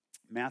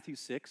Matthew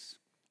 6,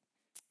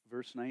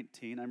 verse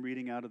 19. I'm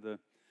reading out of the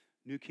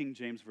New King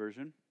James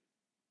Version.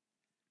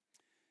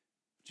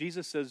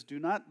 Jesus says, "Do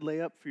not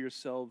lay up for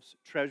yourselves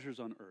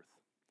treasures on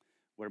earth,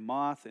 where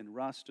moth and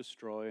rust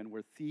destroy and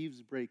where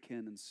thieves break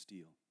in and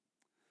steal.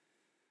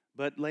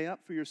 But lay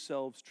up for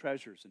yourselves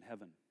treasures in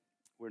heaven,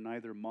 where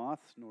neither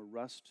moth nor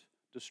rust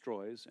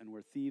destroys and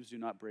where thieves do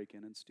not break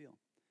in and steal.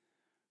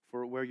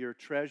 For where your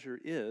treasure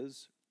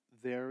is,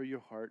 there your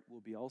heart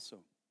will be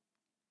also.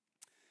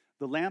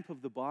 The lamp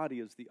of the body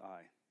is the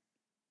eye.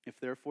 If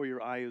therefore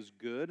your eye is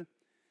good,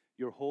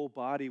 your whole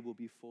body will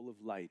be full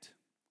of light.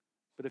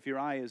 But if your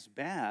eye is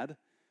bad,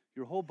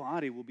 your whole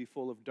body will be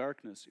full of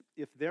darkness.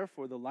 If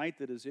therefore the light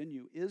that is in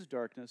you is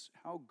darkness,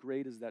 how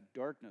great is that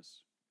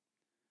darkness?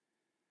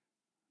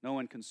 No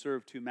one can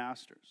serve two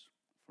masters,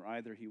 for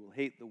either he will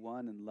hate the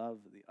one and love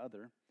the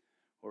other,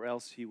 or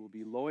else he will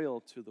be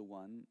loyal to the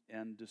one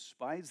and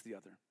despise the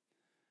other.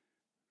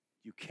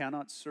 You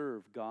cannot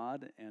serve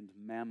God and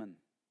mammon.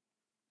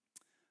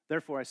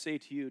 Therefore I say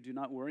to you, do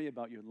not worry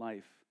about your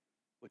life,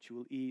 what you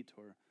will eat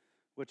or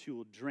what you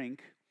will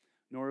drink,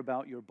 nor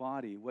about your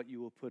body, what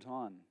you will put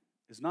on.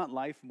 Is not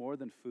life more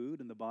than food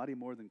and the body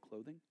more than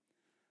clothing?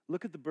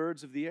 Look at the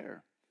birds of the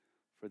air,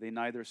 for they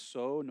neither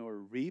sow nor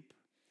reap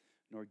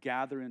nor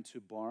gather into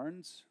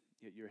barns,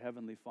 yet your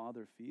heavenly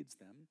Father feeds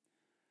them.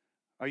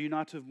 Are you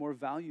not of more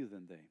value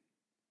than they?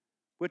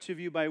 Which of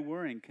you by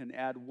worrying can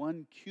add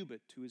 1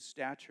 cubit to his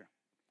stature?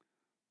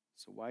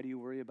 So why do you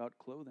worry about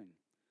clothing?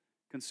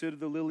 Consider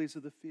the lilies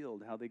of the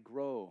field, how they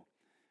grow.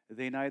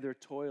 They neither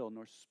toil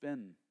nor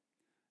spin.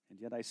 And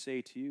yet I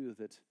say to you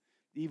that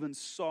even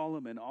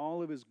Solomon,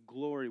 all of his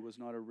glory, was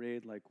not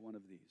arrayed like one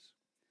of these.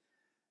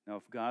 Now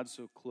if God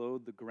so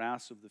clothed the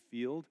grass of the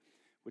field,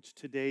 which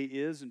today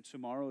is and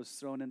tomorrow is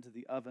thrown into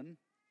the oven,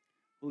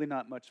 will he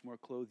not much more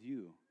clothe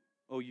you,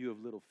 O you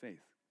of little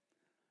faith?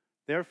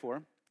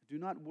 Therefore, do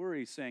not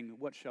worry, saying,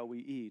 what shall we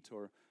eat,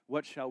 or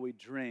what shall we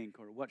drink,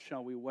 or what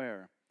shall we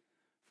wear?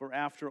 For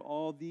after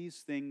all these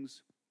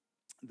things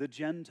the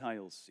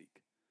Gentiles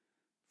seek.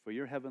 For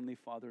your heavenly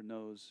Father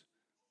knows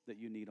that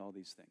you need all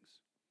these things.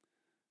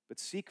 But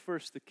seek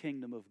first the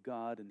kingdom of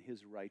God and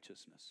his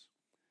righteousness,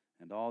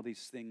 and all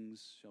these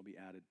things shall be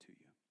added to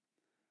you.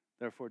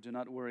 Therefore, do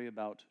not worry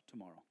about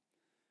tomorrow,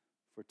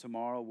 for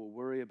tomorrow will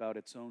worry about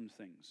its own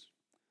things.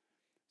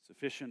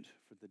 Sufficient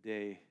for the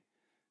day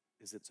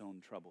is its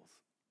own troubles."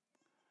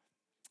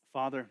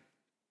 Father,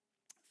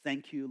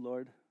 thank you,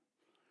 Lord,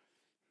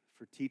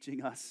 for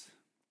teaching us.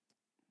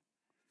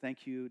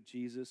 Thank you,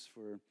 Jesus,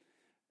 for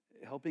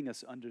helping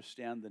us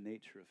understand the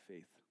nature of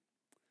faith.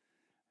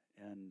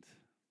 And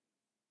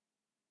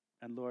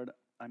Lord,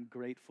 I'm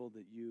grateful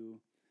that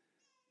you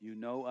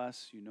know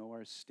us, you know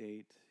our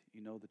state,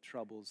 you know the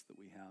troubles that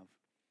we have.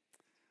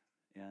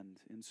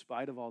 And in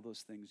spite of all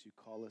those things, you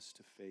call us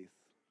to faith,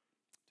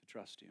 to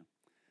trust you.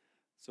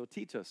 So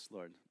teach us,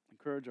 Lord.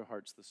 Encourage our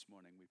hearts this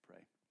morning, we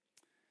pray.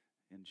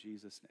 In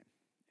Jesus' name,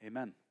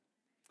 amen.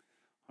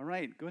 All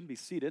right, go ahead and be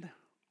seated.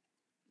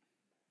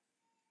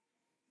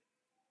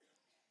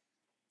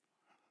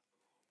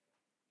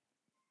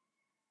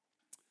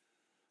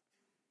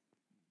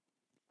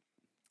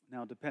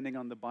 Now, depending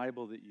on the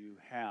Bible that you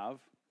have,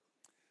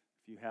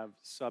 if you have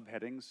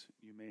subheadings,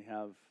 you may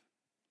have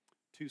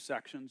 2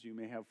 sections, you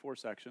may have 4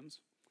 sections.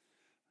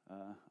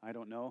 I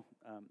don't know.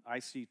 I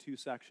see 2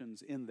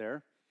 sections in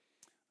there.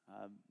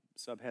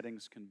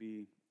 Subheadings can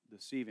be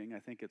deceiving. I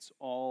think it's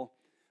all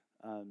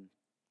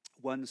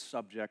one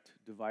subject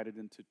divided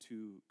into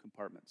 2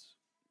 compartments.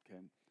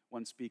 Okay,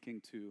 one speaking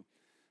to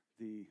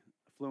the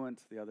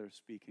affluent, the other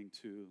speaking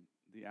to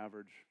the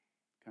average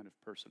kind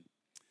of person.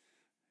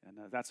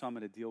 And that's how I'm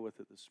going to deal with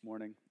it this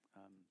morning.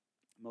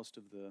 Most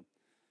of the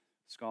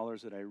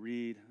scholars that I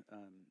read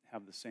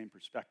have the same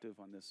perspective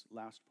on this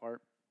last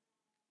part.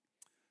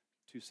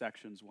 2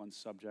 sections, 1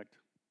 subject.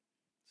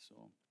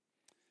 So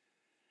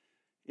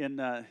in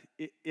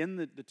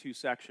the 2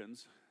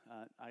 sections,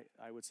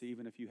 I would say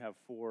even if you have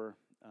 4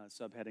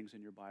 subheadings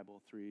in your Bible,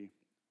 3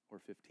 or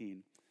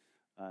 15,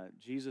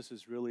 Jesus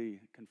is really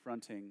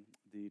confronting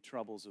the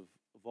troubles of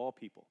all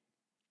people.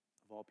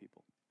 Of all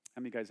people.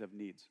 How many of you guys have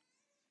needs?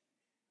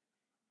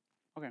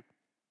 Okay.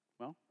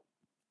 Well,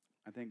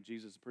 I think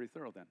Jesus is pretty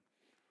thorough then.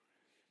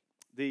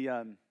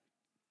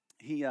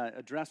 He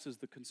addresses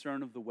the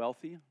concern of the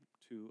wealthy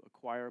to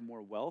acquire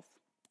more wealth.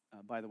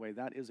 By the way,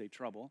 that is a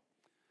trouble,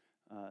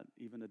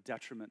 even a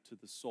detriment to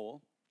the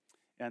soul.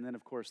 And then,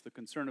 of course, the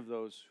concern of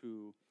those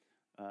who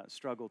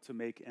struggle to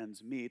make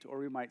ends meet, or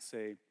we might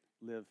say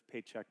live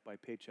paycheck by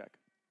paycheck.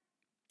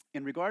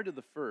 In regard to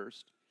the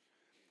first,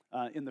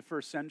 in the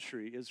first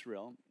century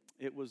Israel,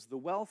 it was the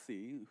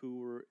wealthy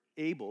who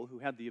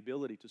had the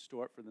ability to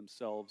store up for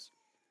themselves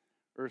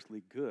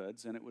earthly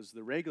goods, and it was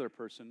the regular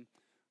person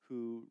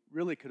who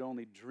really could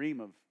only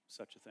dream of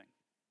such a thing,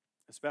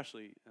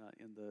 especially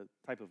in the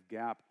type of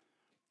gap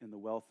in the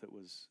wealth that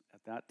was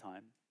at that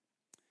time.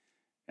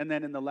 And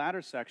then in the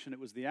latter section, it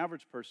was the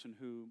average person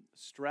who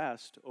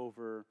stressed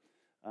over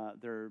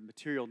their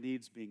material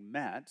needs being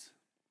met,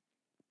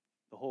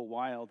 the whole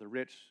while the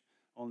rich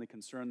only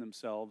concern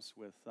themselves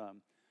with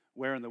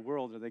where in the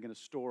world are they going to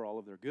store all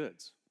of their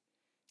goods.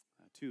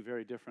 Two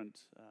very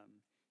different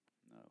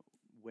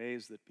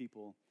ways that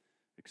people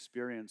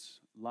experience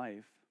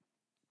life.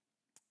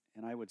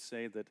 And I would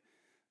say that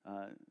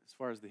as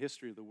far as the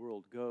history of the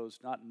world goes,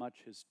 not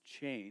much has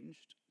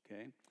changed,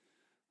 okay?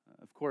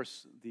 Of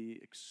course, the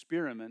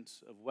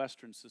experiment of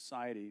Western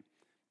society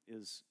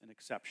is an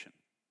exception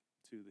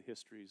to the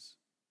histories,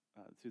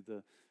 to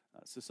the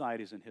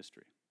societies in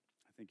history.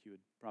 I think you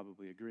would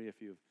probably agree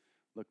if you've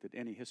looked at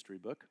any history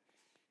book.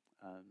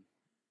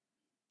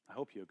 I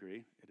hope you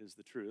agree. It is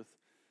the truth.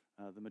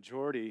 The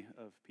majority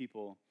of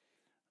people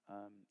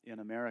in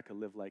America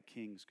live like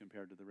kings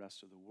compared to the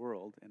rest of the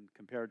world and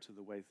compared to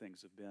the way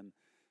things have been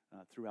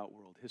throughout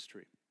world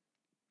history.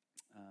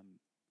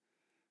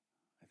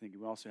 I think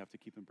we also have to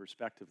keep in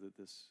perspective that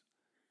this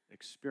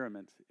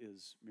experiment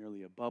is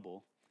merely a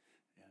bubble,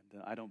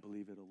 and I don't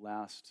believe it'll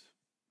last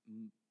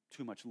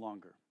too much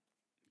longer.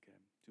 Okay,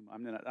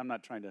 I'm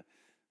not trying to.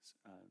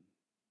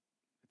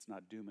 It's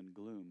not doom and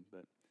gloom,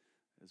 but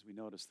as we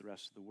notice, the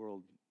rest of the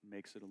world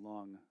makes it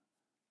along.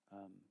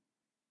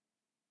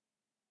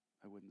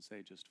 I wouldn't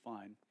say just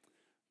fine,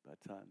 but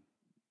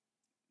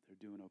they're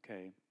doing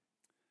okay.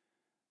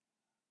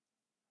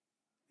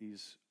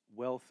 These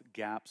wealth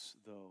gaps,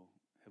 though,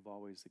 have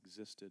always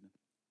existed.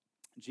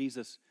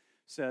 Jesus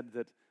said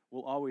that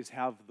we'll always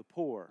have the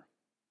poor,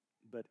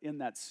 but in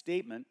that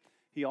statement,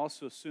 he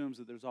also assumes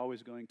that there's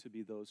always going to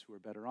be those who are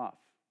better off,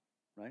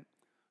 right?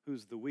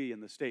 Who's the we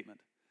in the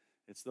statement?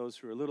 It's those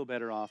who are a little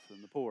better off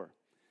than the poor.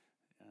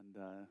 And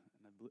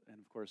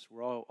of course,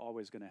 we're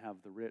always going to have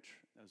the rich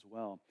as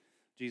well.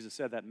 Jesus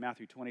said that in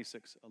Matthew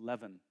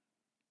 26:11.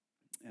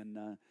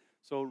 And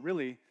so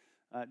really,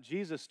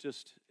 Jesus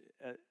just,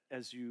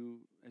 as you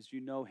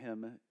know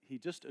him, he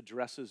just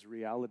addresses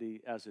reality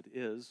as it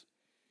is.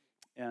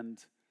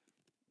 And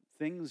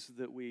things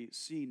that we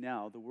see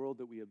now, the world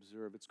that we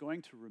observe, it's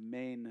going to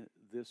remain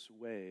this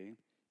way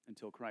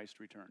until Christ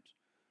returns.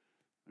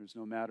 There's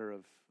no matter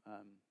of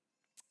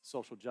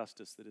social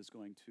justice that is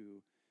going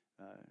to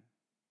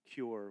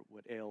cure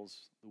what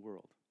ails the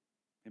world.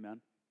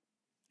 Amen?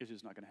 It's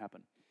just not going to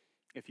happen.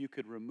 If you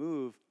could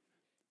remove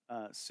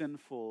the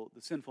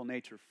sinful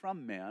nature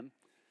from man,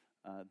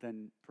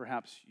 then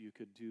perhaps you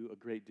could do a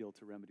great deal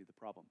to remedy the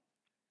problem.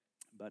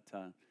 But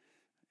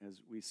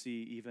as we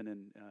see even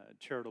in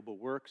charitable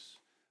works,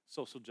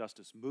 social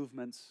justice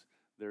movements,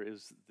 there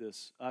is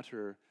this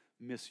utter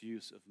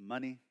misuse of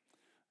money.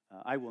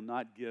 I will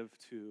not give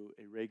to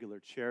a regular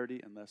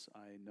charity unless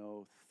I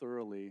know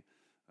thoroughly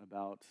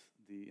about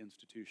the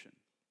institution.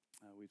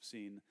 We've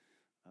seen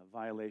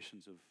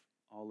violations of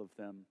all of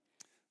them.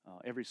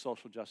 Every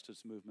social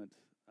justice movement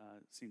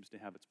seems to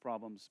have its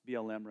problems.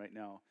 BLM right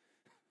now,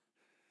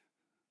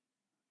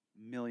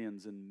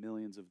 millions and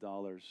millions of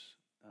dollars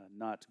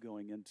not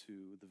going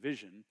into the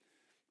vision,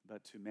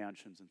 but to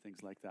mansions and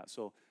things like that.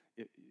 So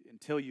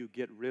until you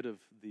get rid of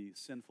the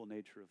sinful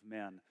nature of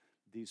man,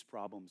 these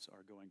problems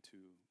are going to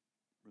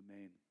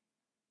remain.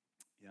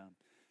 Yeah,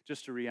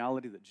 just a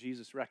reality that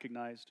Jesus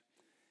recognized.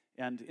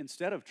 And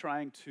instead of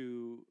trying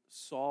to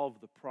solve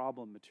the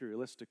problem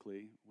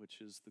materialistically, which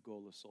is the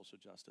goal of social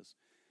justice,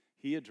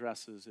 he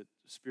addresses it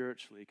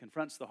spiritually,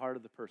 confronts the heart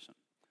of the person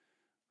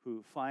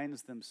who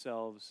finds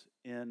themselves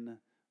in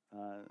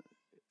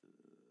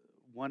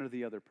one or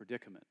the other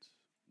predicament,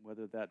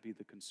 whether that be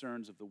the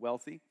concerns of the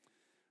wealthy,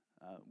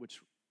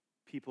 which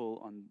people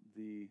on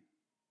the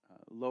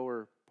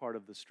lower part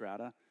of the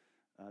strata,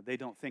 they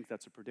don't think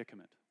that's a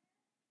predicament.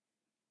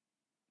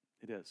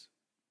 It is.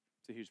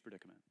 It's a huge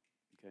predicament.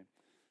 Okay,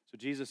 so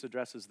Jesus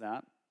addresses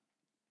that,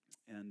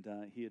 and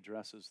he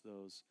addresses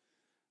those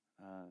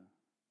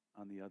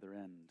on the other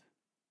end.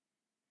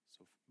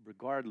 So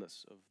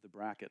regardless of the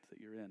bracket that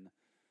you're in,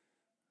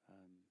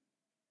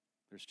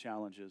 there's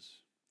challenges,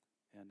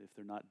 and if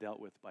they're not dealt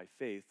with by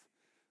faith,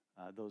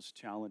 those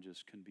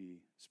challenges can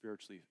be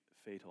spiritually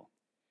fatal.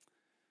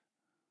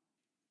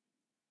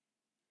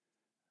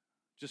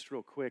 Just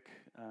real quick,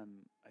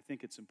 I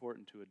think it's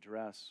important to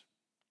address.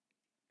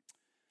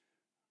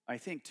 I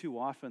think too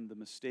often the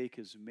mistake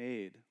is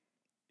made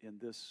in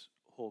this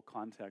whole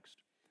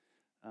context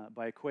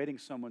by equating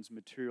someone's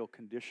material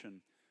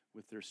condition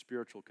with their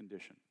spiritual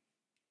condition.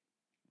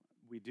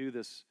 We do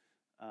this,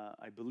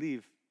 I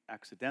believe,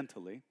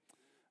 accidentally,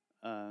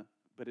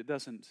 but it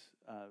doesn't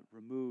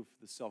remove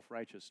the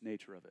self-righteous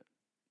nature of it.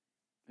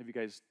 Have you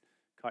guys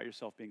caught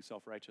yourself being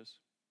self-righteous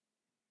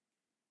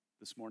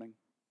this morning?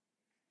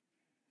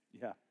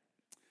 Yeah.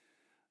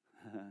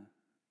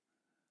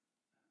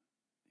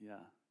 Yeah.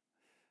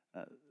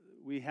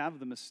 We have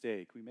the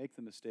mistake, we make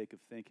the mistake of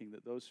thinking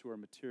that those who are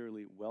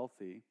materially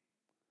wealthy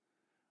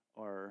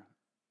are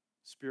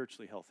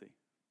spiritually healthy.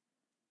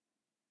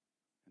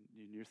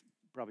 And you're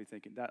probably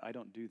thinking, that I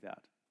don't do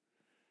that.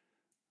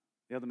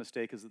 The other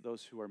mistake is that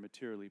those who are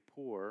materially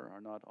poor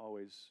are not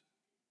always,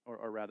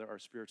 or rather are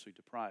spiritually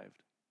deprived.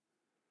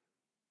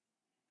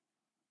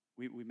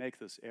 We make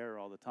this error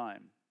all the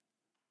time.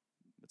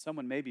 But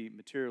someone may be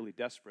materially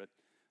desperate,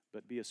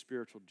 but be a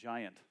spiritual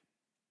giant.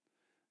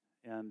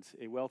 And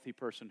a wealthy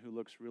person who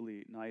looks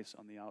really nice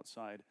on the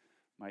outside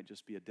might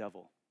just be a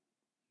devil.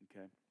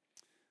 Okay?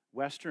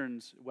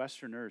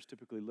 Westerners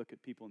typically look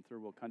at people in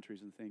third world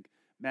countries and think,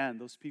 man,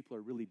 those people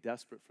are really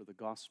desperate for the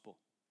gospel.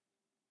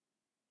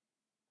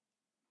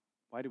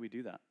 Why do we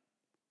do that?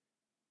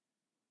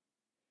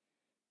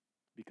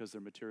 Because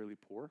they're materially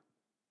poor?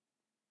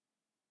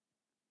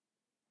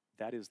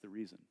 That is the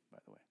reason, by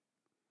the way.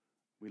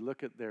 We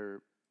look at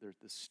the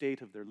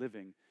state of their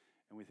living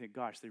and we think,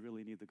 gosh, they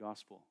really need the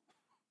gospel.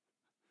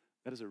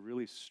 That is a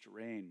really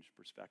strange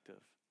perspective.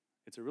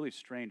 It's a really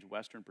strange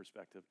Western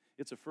perspective.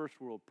 It's a first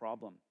world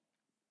problem.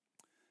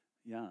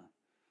 Yeah.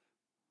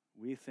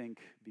 We think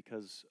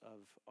because of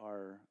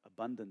our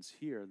abundance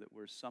here that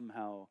we're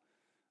somehow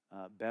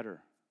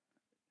better.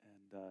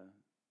 And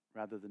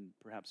rather than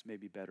perhaps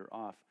maybe better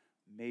off,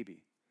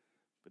 maybe.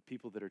 But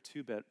people that are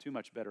too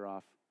much better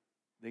off,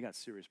 they got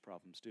serious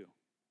problems too.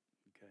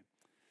 Okay?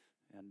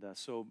 And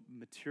so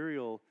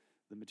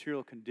the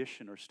material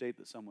condition or state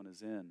that someone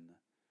is in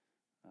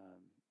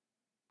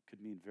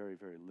could mean very,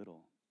 very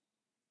little.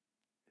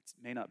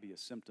 It may not be a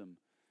symptom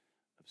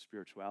of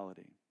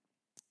spirituality.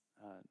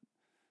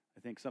 I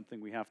think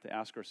something we have to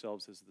ask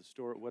ourselves is the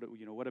story.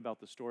 What about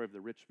the story of the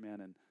rich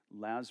man and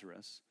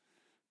Lazarus?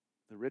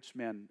 The rich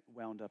man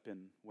wound up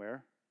in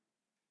where?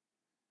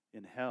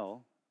 In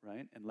hell,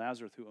 right? And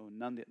Lazarus, who owned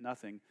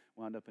nothing,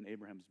 wound up in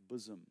Abraham's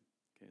bosom.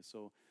 Okay,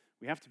 so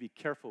we have to be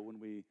careful when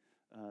we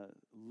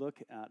look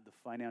at the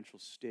financial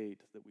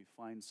state that we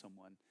find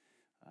someone.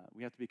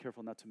 We have to be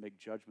careful not to make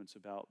judgments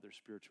about their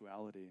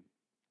spirituality.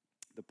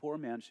 The poor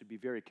man should be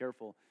very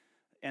careful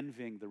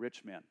envying the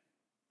rich man.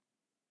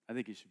 I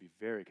think he should be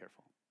very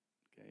careful.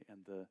 Okay, and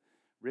the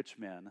rich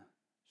man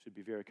should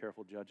be very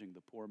careful judging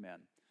the poor man.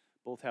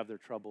 Both have their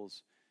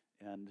troubles,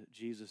 and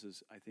Jesus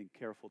is, I think,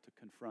 careful to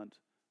confront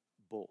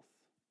both.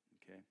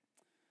 Okay,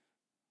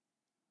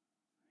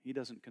 he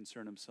doesn't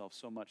concern himself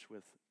so much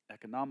with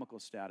economical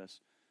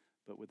status,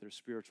 but with their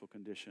spiritual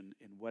condition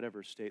in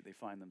whatever state they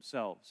find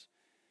themselves.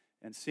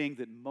 And seeing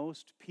that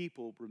most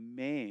people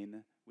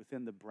remain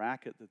within the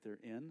bracket that they're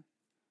in,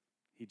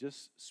 he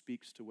just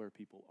speaks to where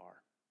people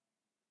are.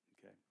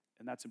 Okay,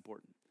 and that's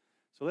important.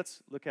 So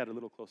let's look at it a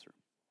little closer.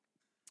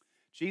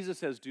 Jesus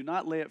says, do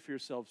not lay up for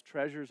yourselves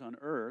treasures on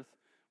earth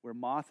where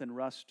moth and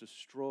rust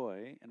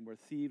destroy and where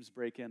thieves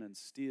break in and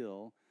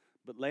steal,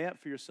 but lay up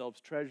for yourselves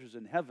treasures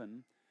in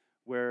heaven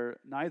where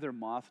neither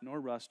moth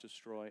nor rust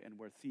destroy and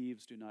where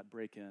thieves do not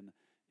break in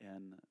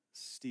and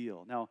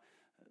steal. Now,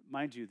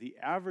 mind you, the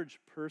average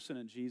person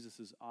in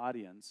Jesus'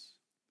 audience,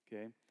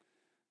 okay,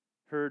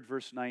 heard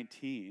verse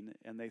 19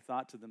 and they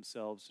thought to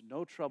themselves,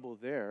 no trouble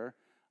there.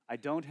 I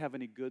don't have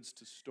any goods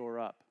to store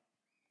up.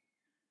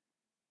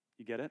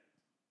 You get it?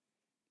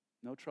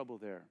 No trouble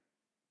there.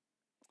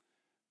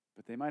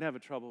 But they might have a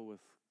trouble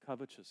with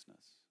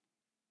covetousness,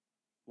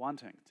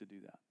 wanting to do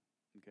that,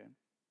 okay?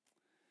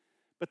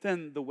 But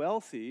then the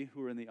wealthy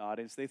who were in the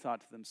audience, they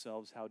thought to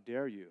themselves, how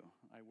dare you?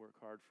 I work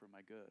hard for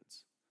my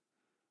goods.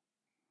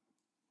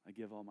 I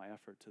give all my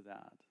effort to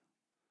that.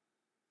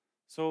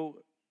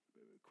 So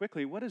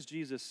quickly, what is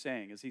Jesus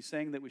saying? Is he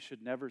saying that we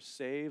should never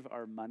save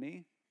our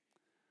money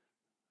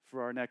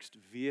for our next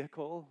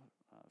vehicle,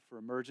 for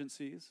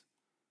emergencies,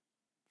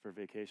 for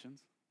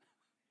vacations,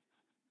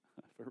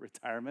 for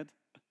retirement?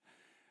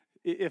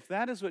 If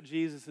that is what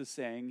Jesus is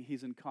saying,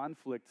 he's in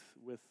conflict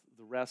with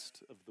the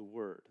rest of the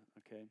word,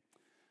 okay?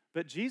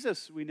 But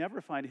Jesus, we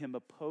never find him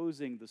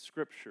opposing the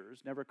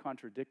scriptures, never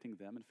contradicting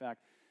them. In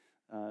fact,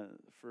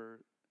 for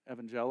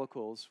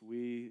evangelicals,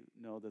 we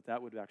know that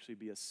that would actually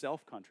be a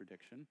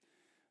self-contradiction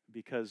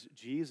because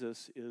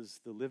Jesus is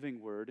the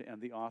living word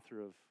and the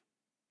author of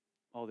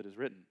all that is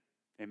written.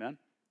 Amen?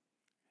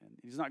 And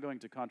he's not going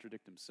to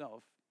contradict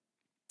himself.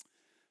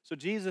 So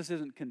Jesus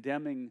isn't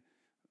condemning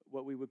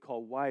what we would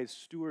call wise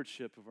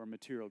stewardship of our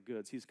material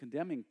goods. He's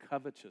condemning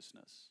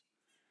covetousness.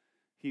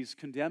 He's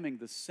condemning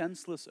the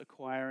senseless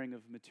acquiring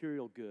of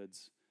material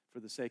goods for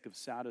the sake of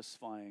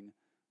satisfying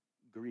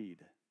greed.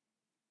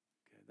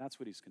 Okay, that's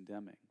what he's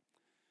condemning.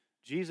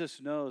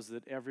 Jesus knows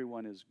that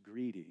everyone is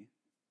greedy.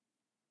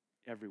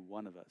 Every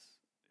one of us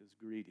is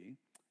greedy.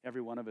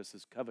 Every one of us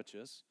is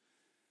covetous.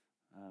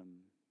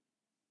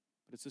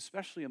 But it's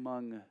especially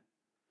among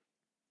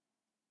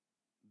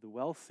the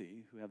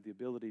wealthy who have the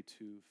ability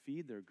to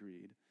feed their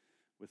greed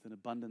with an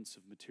abundance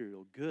of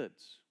material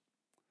goods.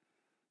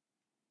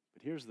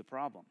 But here's the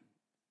problem.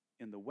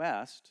 In the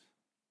West,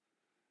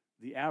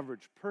 the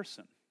average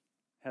person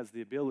has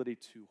the ability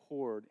to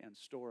hoard and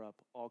store up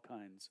all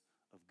kinds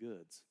of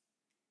goods.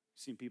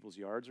 You seen people's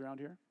yards around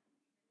here?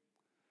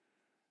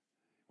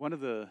 One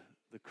of the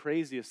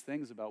craziest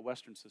things about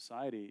Western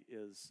society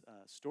is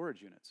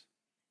storage units.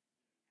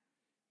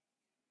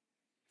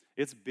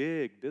 It's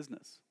big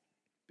business.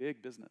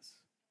 Big business.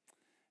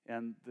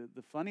 And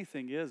the funny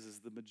thing is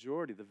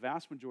the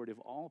vast majority of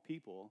all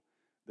people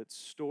that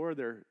store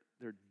their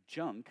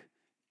junk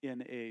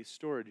in a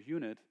storage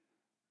unit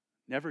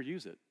never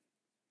use it.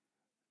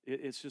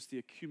 It's just the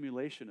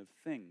accumulation of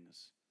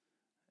things.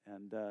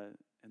 And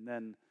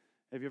then,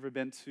 have you ever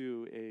been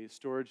to a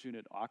storage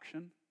unit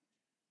auction?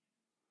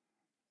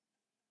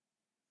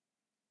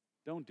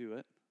 Don't do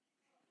it.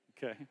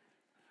 Okay?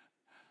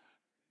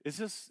 It's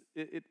just,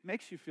 it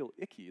makes you feel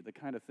icky, the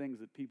kind of things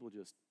that people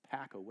just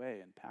pack away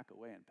and pack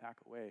away and pack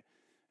away.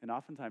 And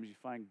oftentimes you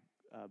find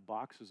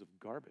boxes of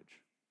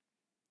garbage.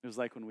 It was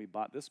like when we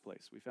bought this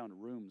place. We found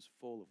rooms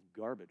full of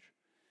garbage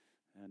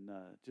and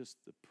just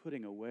the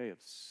putting away of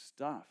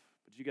stuff.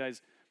 But you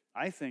guys,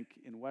 I think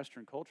in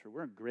Western culture,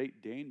 we're in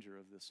great danger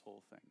of this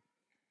whole thing,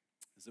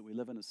 is that we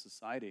live in a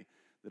society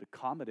that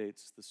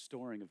accommodates the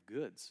storing of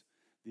goods,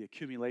 the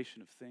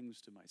accumulation of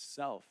things to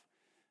myself.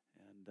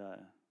 And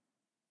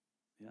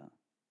yeah,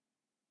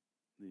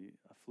 the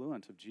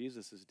affluent of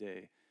Jesus'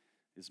 day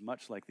is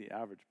much like the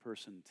average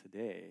person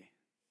today.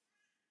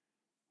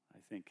 I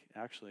think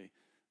actually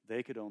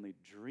they could only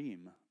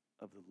dream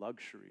of the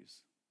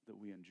luxuries that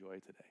we enjoy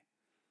today.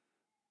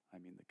 I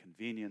mean, the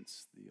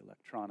convenience, the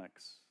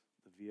electronics,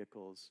 the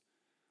vehicles.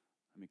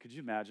 I mean, could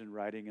you imagine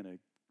riding in a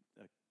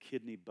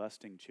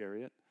kidney-busting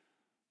chariot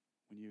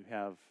when you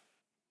have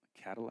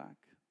a Cadillac?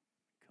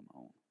 Come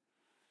on.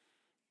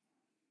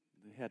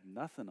 They had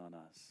nothing on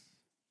us.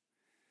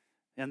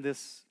 And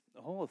this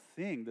whole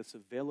thing, this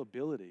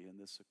availability and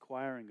this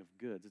acquiring of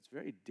goods, it's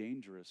very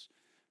dangerous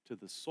to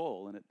the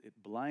soul, and it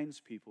blinds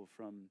people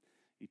from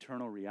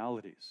eternal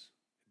realities.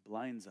 It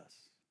blinds us.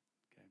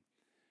 Okay?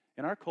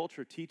 And our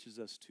culture teaches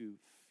us to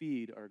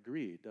feed our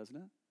greed, doesn't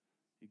it?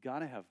 You got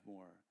to have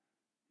more.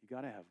 You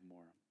got to have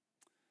more.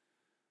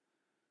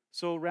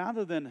 So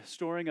rather than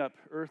storing up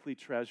earthly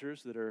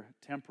treasures that are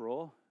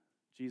temporal,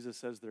 Jesus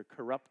says they're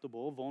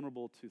corruptible,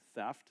 vulnerable to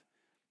theft.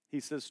 He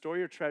says, store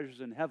your treasures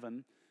in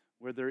heaven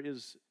where there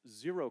is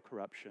zero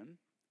corruption,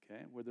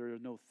 okay, where there are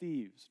no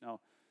thieves. Now,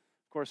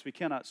 of course, we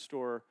cannot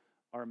store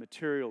our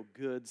material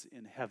goods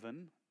in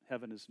heaven.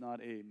 Heaven is not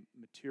a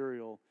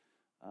material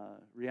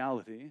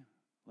reality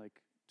like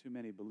too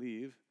many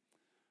believe,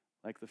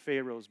 like the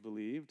Pharaohs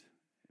believed.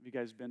 Have you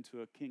guys been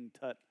to a King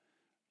Tut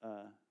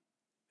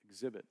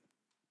exhibit?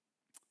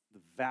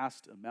 The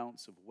vast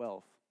amounts of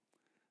wealth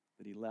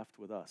that he left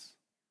with us.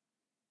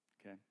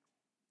 Okay?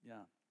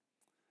 Yeah.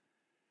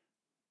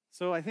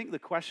 So I think the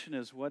question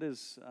is, what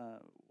is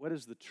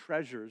the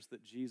treasures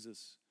that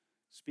Jesus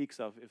speaks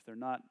of if they're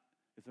not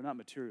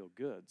material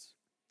goods?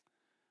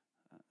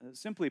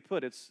 Simply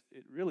put, it's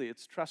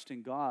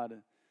trusting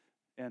God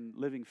and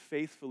living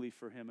faithfully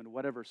for Him in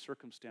whatever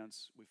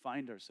circumstance we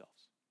find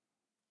ourselves.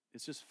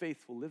 It's just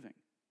faithful living.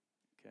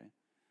 Okay.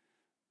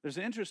 There's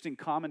an interesting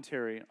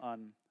commentary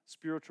on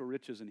spiritual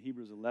riches in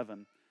Hebrews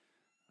 11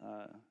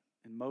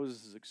 in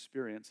Moses'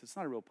 experience. It's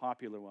not a real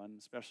popular one,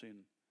 especially in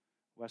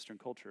Western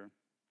culture.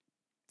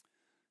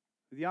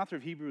 The author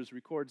of Hebrews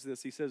records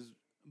this. He says,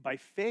 by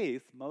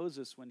faith,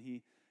 Moses, when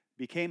he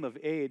became of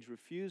age,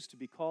 refused to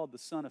be called the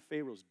son of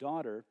Pharaoh's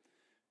daughter,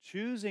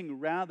 choosing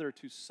rather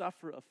to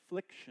suffer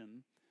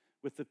affliction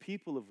with the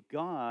people of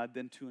God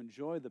than to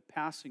enjoy the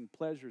passing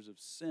pleasures of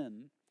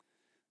sin,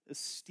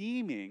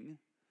 esteeming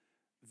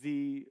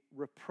the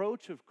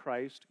reproach of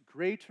Christ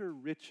greater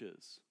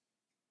riches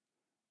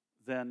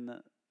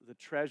than the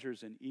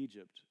treasures in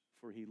Egypt,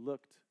 for he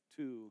looked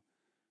to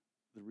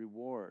the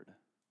reward.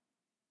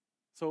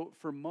 So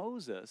for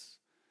Moses,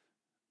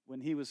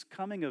 when he was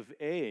coming of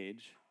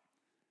age,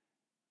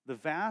 the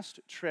vast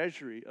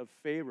treasury of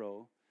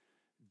Pharaoh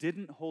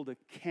didn't hold a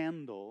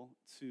candle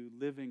to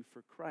living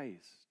for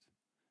Christ,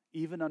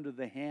 even under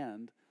the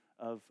hand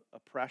of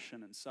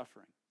oppression and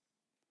suffering.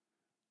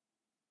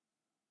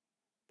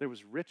 There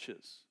was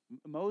riches.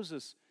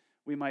 Moses,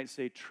 we might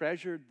say,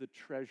 treasured the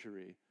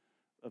treasury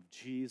of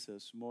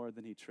Jesus more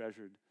than he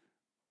treasured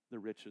the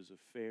riches of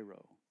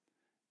Pharaoh.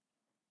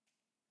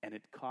 And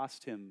it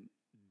cost him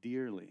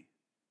dearly.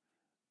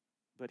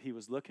 But he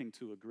was looking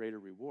to a greater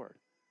reward.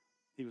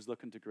 He was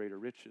looking to greater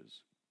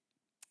riches.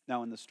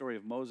 Now, in the story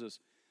of Moses,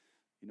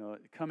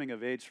 coming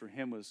of age for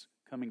him was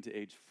coming to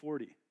age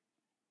 40. You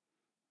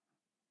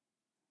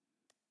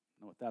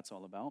know what that's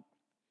all about?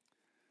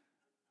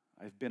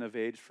 I've been of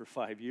age for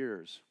 5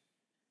 years.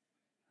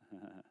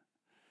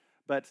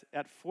 But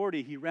at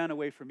 40, he ran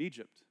away from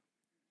Egypt.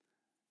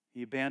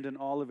 He abandoned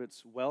all of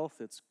its wealth,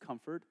 its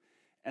comfort,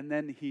 and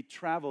then he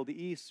traveled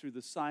east through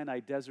the Sinai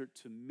Desert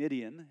to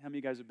Midian. How many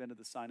of you guys have been to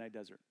the Sinai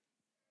Desert?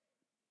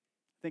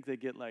 I think they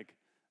get like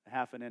a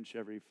half an inch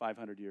every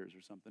 500 years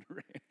or something,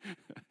 right?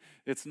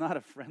 It's not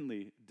a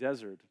friendly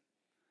desert.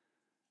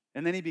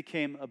 And then he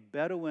became a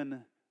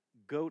Bedouin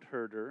goat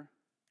herder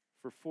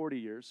for 40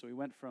 years. So he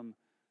went from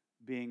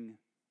being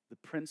the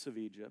prince of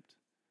Egypt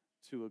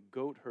to a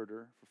goat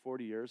herder for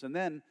 40 years. And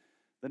then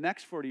the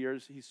next 40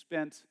 years, he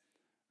spent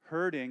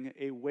herding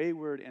a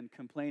wayward and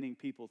complaining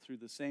people through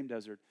the same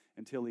desert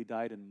until he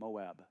died in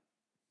Moab.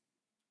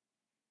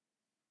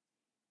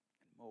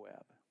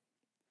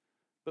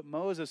 But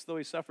Moses, though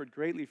he suffered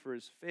greatly for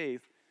his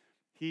faith,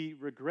 he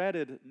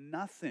regretted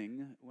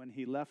nothing when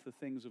he left the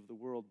things of the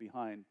world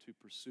behind to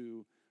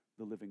pursue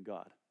the living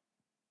God.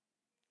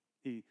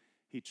 He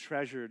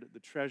treasured the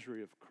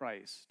treasury of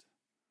Christ.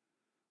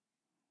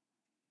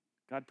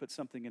 God put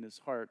something in his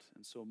heart,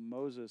 and so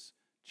Moses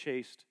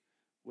chased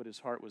what his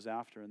heart was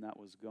after, and that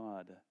was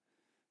God.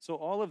 So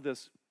all of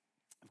this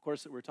of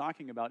course, that we're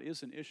talking about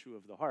is an issue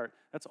of the heart.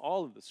 That's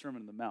all of the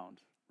Sermon on the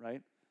Mount,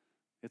 right?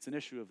 It's an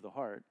issue of the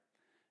heart.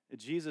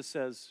 Jesus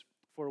says,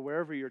 "For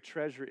wherever your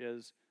treasure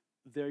is,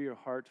 there your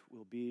heart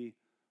will be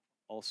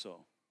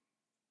also."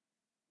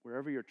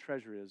 Wherever your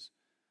treasure is,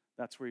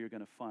 that's where you're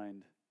going to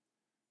find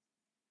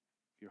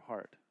your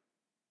heart.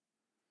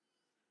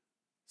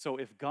 So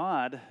if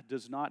God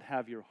does not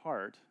have your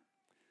heart,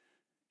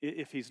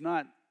 if he's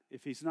not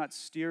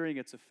steering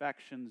its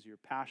affections, your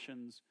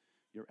passions,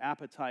 your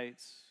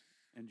appetites,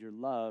 and your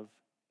love,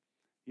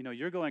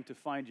 you're going to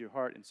find your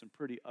heart in some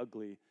pretty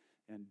ugly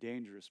and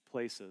dangerous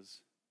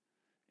places.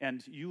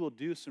 And you will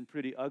do some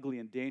pretty ugly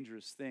and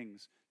dangerous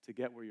things to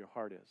get where your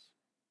heart is.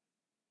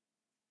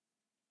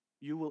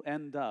 You will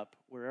end up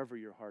wherever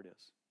your heart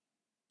is.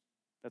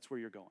 That's where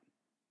you're going.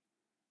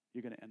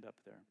 You're going to end up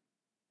there.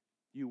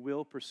 You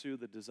will pursue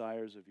the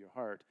desires of your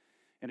heart.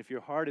 And if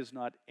your heart is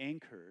not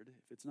anchored,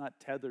 if it's not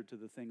tethered to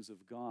the things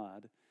of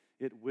God,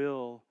 it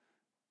will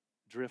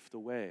drift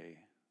away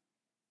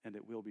and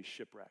it will be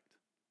shipwrecked.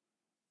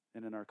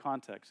 And in our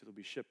context, it'll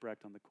be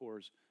shipwrecked on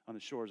the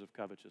shores of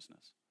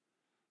covetousness.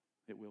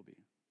 It will be,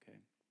 okay?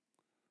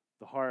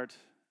 The heart,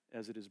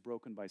 as it is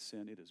broken by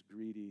sin, it is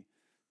greedy,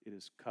 it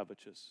is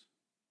covetous.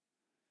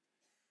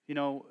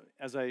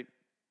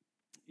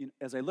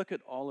 As I look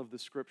at all of the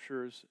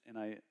scriptures and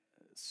I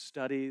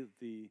study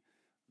the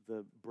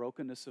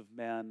brokenness of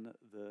man,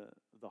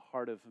 the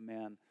heart of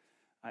man,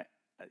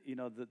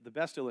 the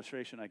best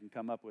illustration I can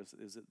come up with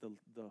is that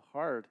the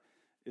heart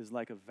is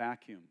like a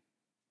vacuum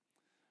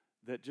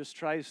that just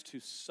tries to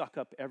suck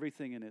up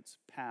everything in its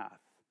path,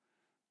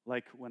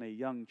 like when a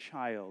young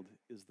child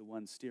is the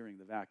one steering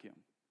the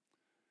vacuum.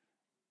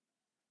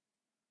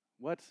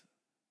 What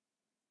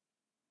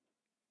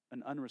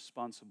an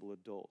unresponsible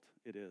adult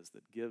it is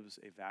that gives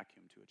a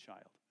vacuum to a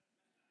child.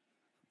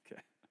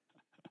 Okay.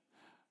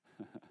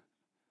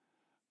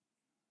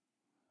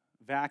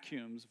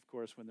 Vacuums, of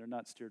course, when they're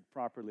not steered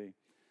properly,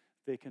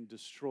 they can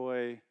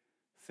destroy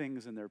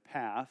things in their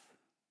path,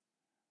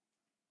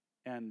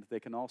 and they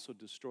can also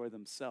destroy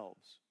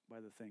themselves by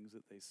the things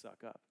that they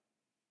suck up.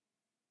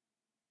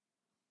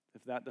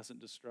 If that doesn't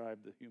describe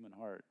the human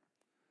heart.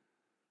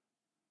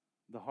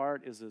 The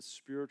heart is a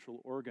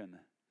spiritual organ,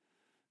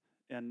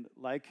 and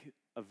like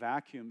a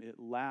vacuum, it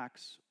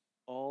lacks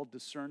all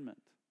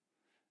discernment.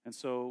 And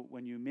so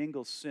when you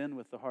mingle sin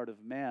with the heart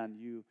of man,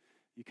 you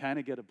kind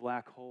of get a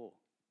black hole.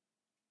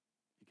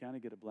 You kind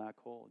of get a black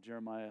hole.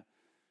 Jeremiah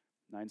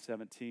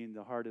 9:17,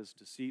 the heart is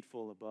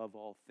deceitful above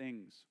all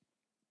things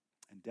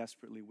and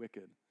desperately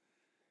wicked.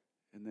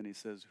 And then he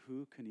says,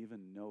 who can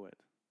even know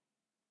it?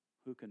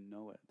 Who can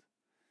know it?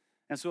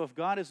 And so if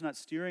God is not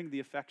steering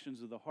the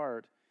affections of the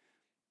heart,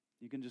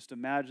 you can just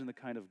imagine the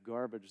kind of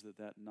garbage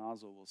that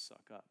nozzle will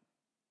suck up.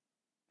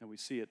 And we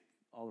see it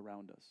all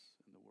around us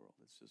in the world.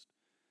 It's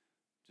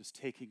just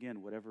taking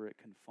in whatever it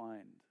can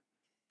find.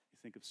 You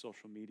think of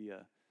social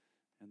media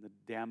and the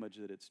damage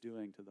that it's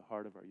doing to the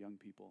heart of our young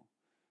people.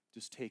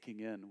 Just taking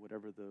in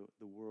whatever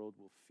the world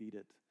will feed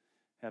it,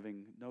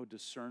 having no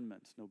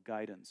discernment, no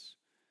guidance.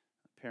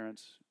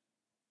 Parents,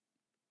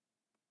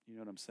 you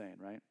know what I'm saying,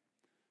 right?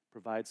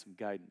 Provide some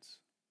guidance.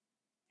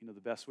 The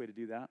best way to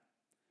do that?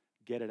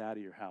 Get it out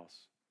of your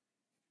house.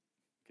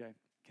 Okay?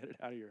 Get it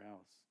out of your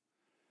house.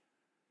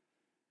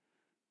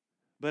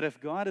 But if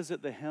God is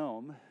at the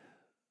helm,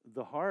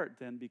 the heart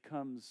then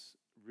becomes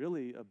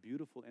really a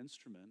beautiful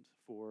instrument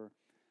for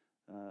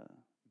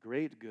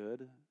great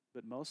good,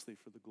 but mostly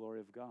for the glory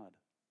of God,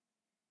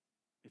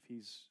 if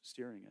he's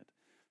steering it.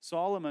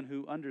 Solomon,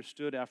 who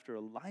understood after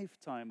a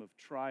lifetime of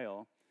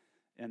trial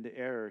and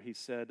error, he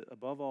said,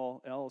 above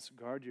all else,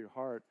 guard your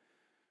heart,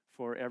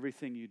 for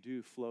everything you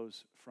do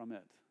flows from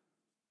it.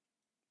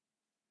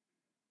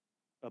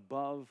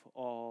 Above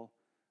all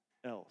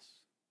else,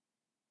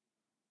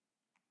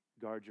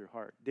 guard your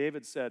heart.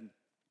 David said,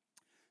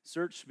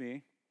 search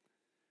me,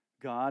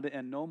 God,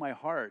 and know my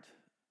heart.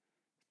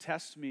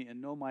 Test me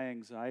and know my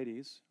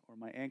anxieties or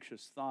my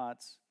anxious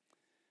thoughts.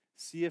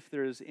 See if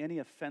there is any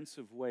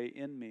offensive way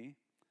in me,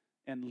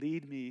 and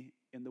lead me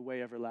in the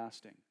way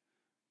everlasting.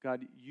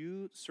 God,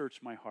 you search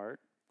my heart.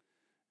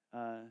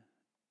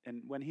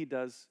 And when he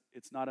does,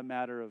 it's not a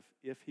matter of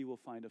if he will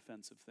find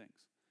offensive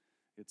things.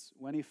 It's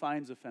when he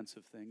finds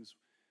offensive things,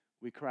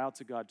 we cry out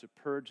to God to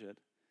purge it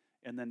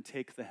and then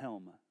take the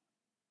helm,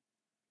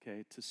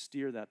 okay, to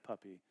steer that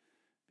puppy,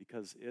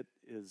 because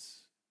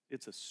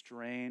it's a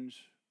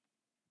strange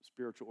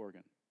spiritual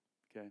organ,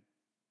 okay?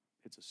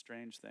 It's a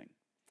strange thing.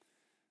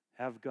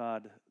 Have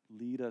God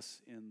lead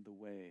us in the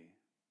way.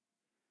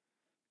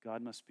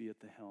 God must be at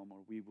the helm or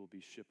we will be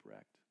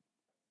shipwrecked.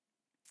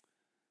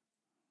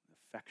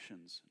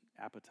 Affections,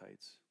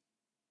 appetites.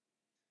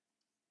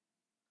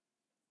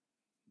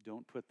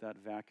 Don't put that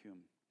vacuum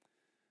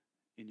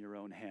in your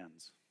own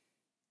hands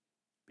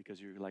because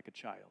you're like a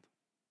child.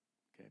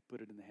 Okay, put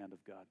it in the hand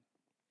of God.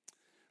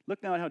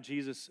 Look now at how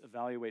Jesus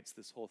evaluates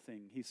this whole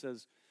thing. He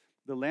says,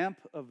 the lamp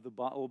of the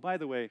body. Oh, by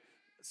the way,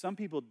 some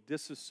people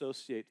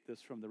disassociate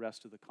this from the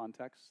rest of the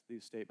context,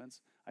 these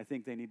statements. I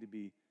think they need to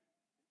be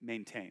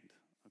maintained,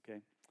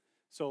 okay?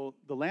 So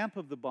the lamp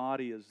of the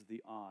body is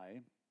the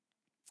eye.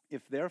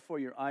 If therefore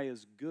your eye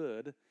is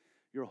good,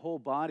 your whole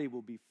body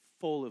will be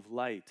full of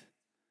light.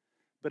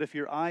 But if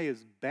your eye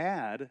is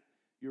bad,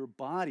 your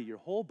body, your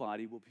whole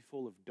body, will be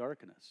full of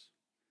darkness.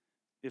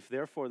 If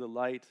therefore the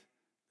light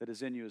that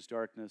is in you is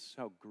darkness,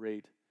 how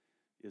great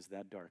is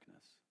that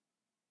darkness?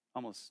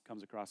 Almost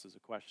comes across as a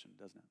question,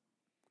 doesn't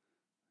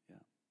it?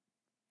 Yeah.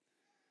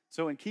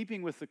 So in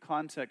keeping with the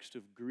context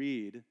of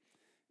greed,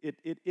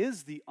 it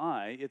is the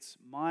eye, it's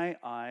my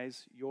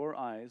eyes, your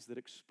eyes, that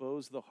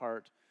expose the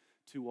heart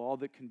to all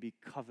that can be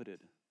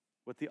coveted.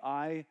 What the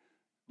eye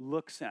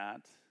looks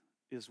at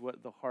is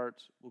what the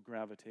heart will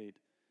gravitate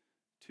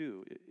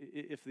to.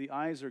 If the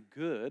eyes are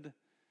good,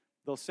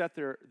 they'll set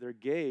their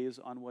gaze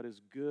on what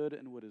is good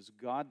and what is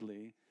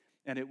godly,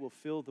 and it will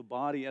fill the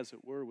body, as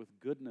it were, with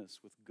goodness,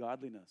 with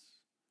godliness.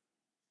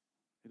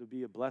 It'll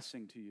be a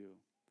blessing to you.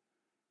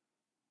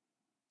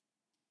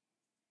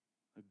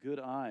 A good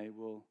eye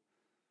will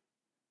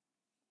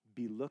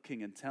be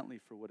looking intently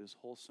for what is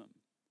wholesome,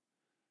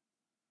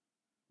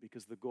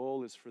 because the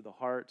goal is for the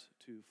heart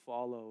to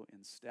follow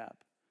in step.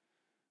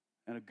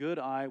 And a good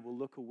eye will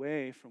look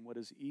away from what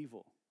is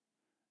evil,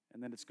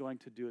 and then it's going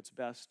to do its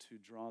best to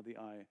draw the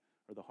eye,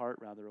 or the heart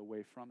rather,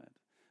 away from it.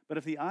 But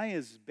if the eye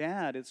is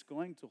bad, it's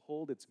going to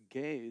hold its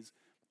gaze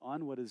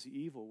on what is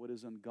evil, what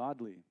is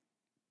ungodly.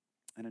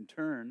 And in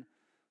turn,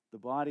 the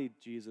body,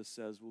 Jesus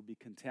says, will be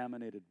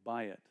contaminated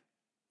by it.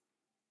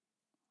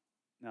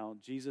 Now,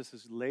 Jesus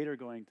is later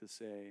going to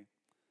say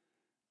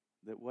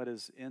that what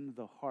is in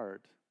the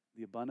heart,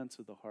 the abundance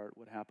of the heart,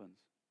 what happens?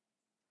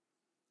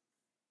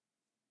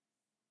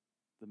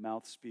 The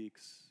mouth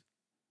speaks,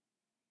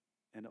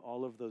 and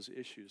all of those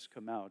issues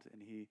come out.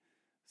 And he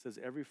says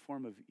every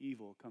form of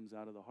evil comes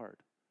out of the heart.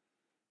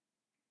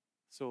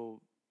 So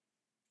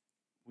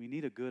we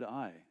need a good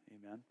eye,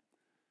 amen?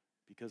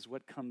 Because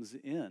what comes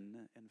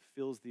in and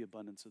fills the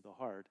abundance of the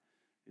heart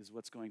is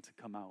what's going to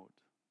come out,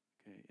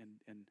 okay,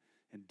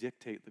 and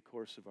dictate the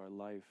course of our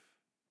life.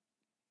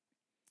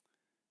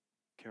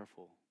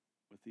 Careful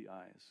with the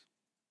eyes,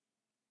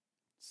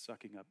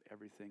 sucking up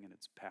everything in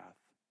its path.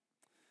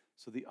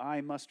 So the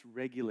eye must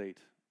regulate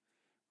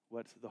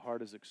what the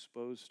heart is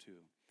exposed to.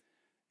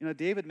 You know,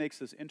 David makes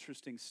this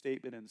interesting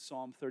statement in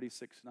Psalm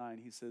 36:9.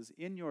 He says,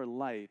 "In your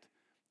light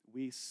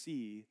we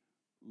see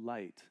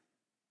light."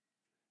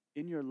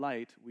 In your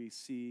light we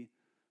see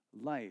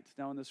light.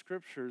 Now in the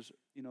scriptures,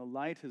 you know,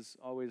 light is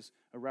always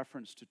a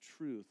reference to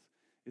truth.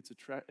 It's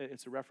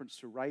a reference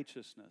to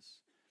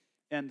righteousness.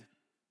 And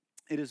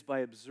it is by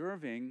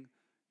observing,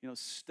 you know,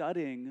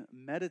 studying,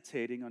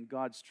 meditating on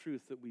God's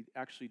truth that we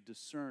actually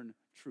discern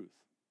truth.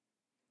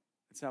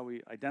 It's how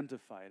we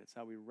identify it. It's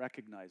how we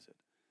recognize it.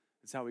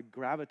 It's how we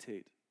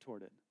gravitate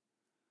toward it.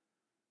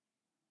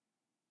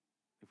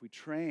 If we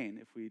train,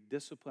 if we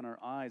discipline our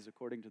eyes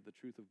according to the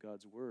truth of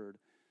God's word,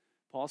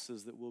 Paul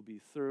says that we'll be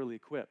thoroughly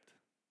equipped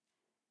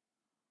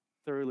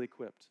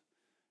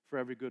for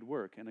every good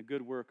work. And a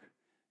good work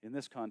in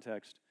this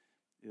context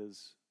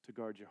is to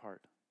guard your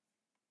heart,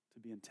 to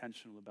be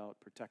intentional about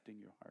protecting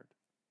your heart.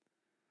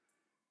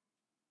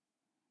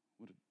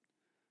 The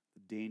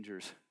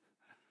dangers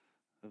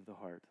of the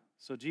heart.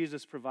 So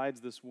Jesus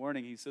provides this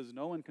warning. He says,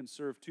 no one can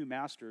serve two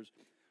masters,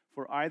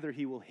 for either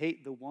he will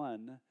hate the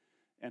one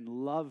and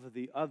love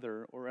the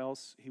other, or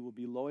else he will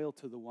be loyal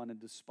to the one and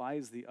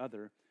despise the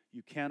other.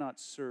 You cannot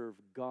serve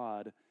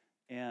God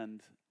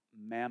and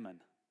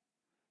mammon.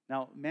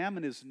 Now,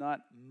 mammon is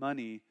not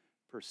money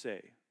per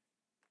se,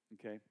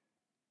 okay?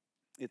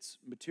 It's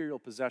material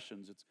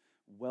possessions, it's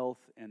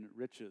wealth and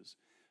riches.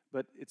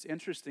 But it's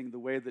interesting the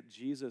way that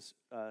Jesus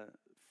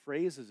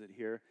phrases it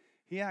here.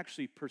 He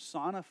actually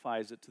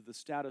personifies it to the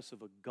status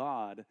of a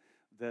God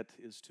that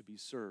is to be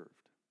served.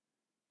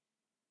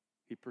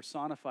 He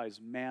personifies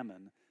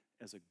mammon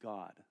as a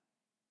god.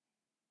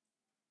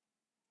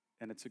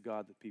 And it's a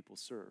god that people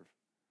serve.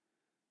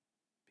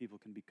 People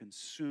can be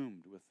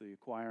consumed with the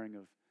acquiring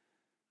of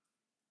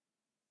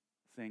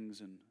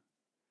things and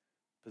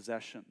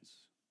possessions.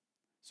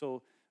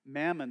 So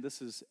mammon,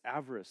 this is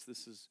avarice,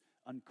 this is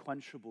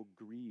unquenchable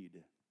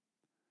greed.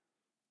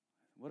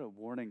 What a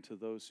warning to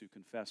those who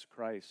confess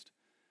Christ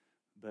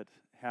but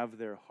have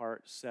their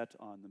heart set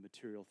on the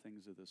material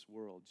things of this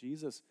world.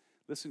 Jesus,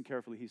 listen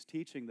carefully, he's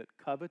teaching that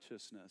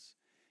covetousness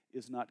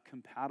is not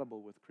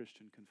compatible with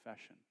Christian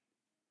confession.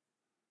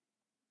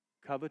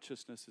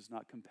 Covetousness is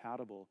not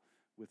compatible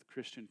with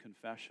Christian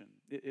confession.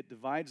 It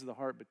divides the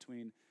heart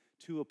between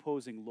two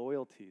opposing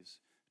loyalties,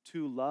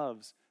 two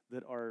loves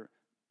that are,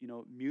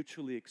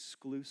 mutually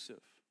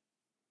exclusive.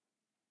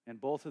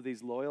 And both of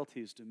these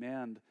loyalties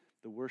demand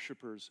the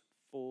worshiper's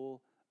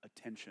full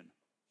attention,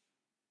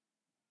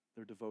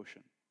 their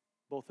devotion.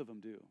 Both of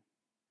them do.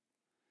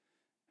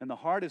 And the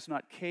heart is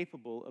not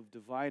capable of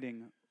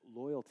dividing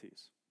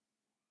loyalties.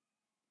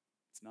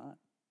 It's not.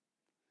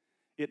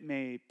 It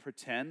may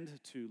pretend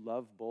to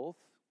love both,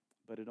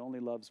 but it only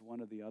loves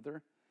one or the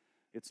other.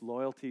 Its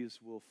loyalties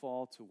will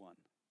fall to one.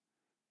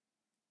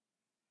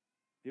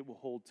 It will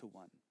hold to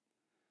one.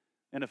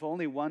 And if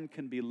only one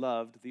can be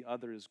loved, the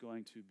other is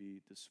going to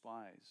be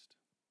despised.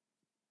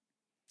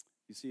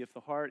 You see, if the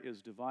heart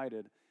is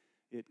divided,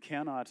 it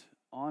cannot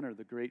honor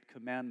the great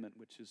commandment,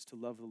 which is to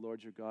love the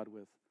Lord your God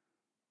with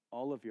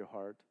all of your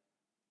heart,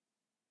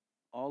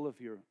 all of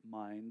your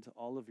mind,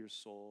 all of your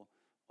soul,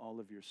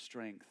 all of your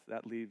strength.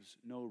 That leaves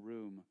no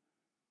room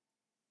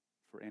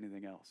for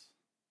anything else.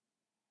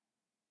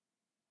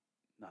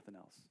 Nothing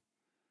else.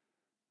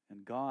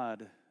 And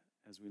God,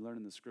 as we learn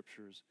in the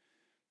scriptures,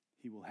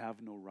 he will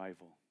have no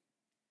rival.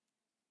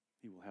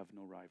 He will have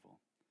no rival.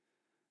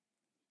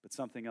 But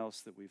something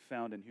else that we've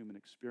found in human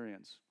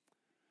experience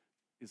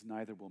is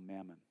neither will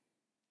mammon.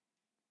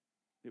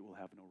 It will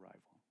have no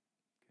rival.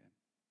 Okay?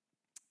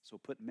 So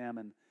put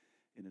mammon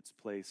in its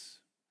place,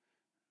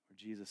 where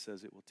Jesus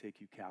says it will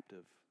take you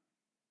captive.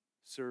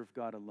 Serve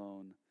God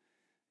alone,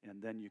 and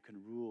then you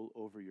can rule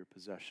over your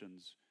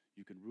possessions.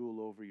 You can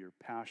rule over your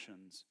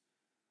passions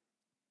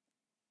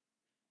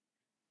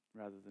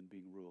rather than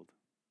being ruled.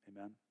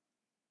 Amen?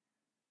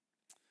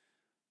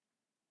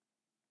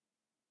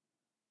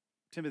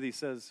 Timothy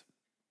says,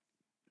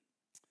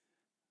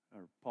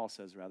 or Paul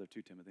says rather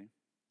to Timothy,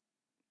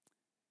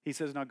 he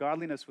says, now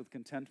godliness with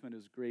contentment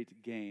is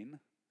great gain,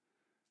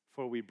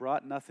 for we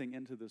brought nothing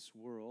into this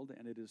world,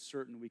 and it is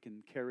certain we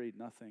can carry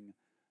nothing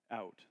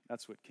out.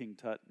 That's what King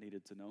Tut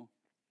needed to know.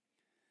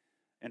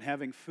 And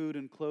having food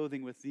and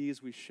clothing, with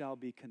these we shall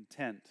be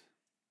content.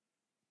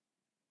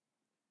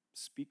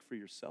 Speak for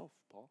yourself,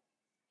 Paul.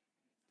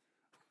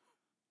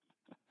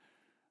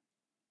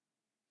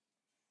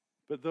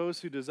 But those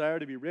who desire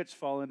to be rich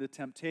fall into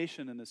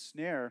temptation and a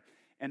snare,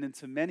 and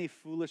into many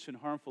foolish and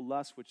harmful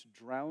lusts which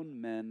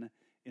drown men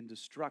in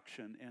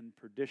destruction and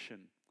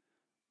perdition.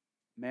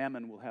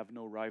 Mammon will have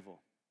no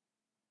rival.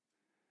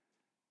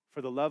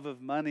 For the love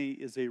of money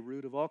is a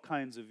root of all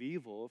kinds of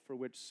evil, for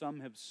which some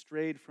have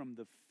strayed from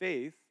the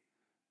faith.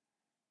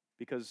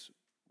 Because,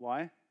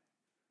 why?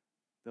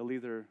 They'll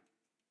either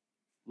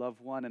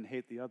love one and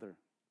hate the other.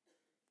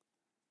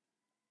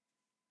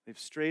 They've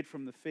strayed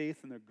from the faith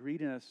in their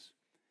greediness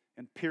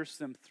and pierced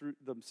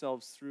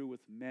themselves through with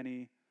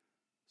many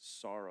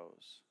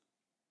sorrows.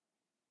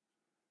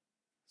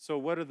 So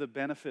what are the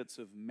benefits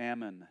of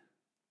mammon?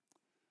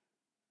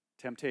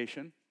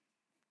 Temptation,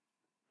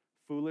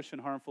 foolish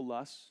and harmful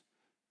lusts,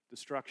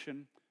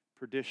 destruction,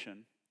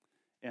 perdition,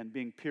 and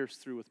being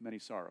pierced through with many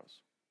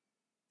sorrows.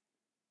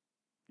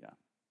 Yeah,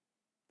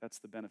 that's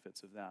the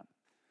benefits of that.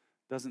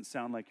 Doesn't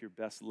sound like your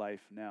best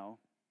life now.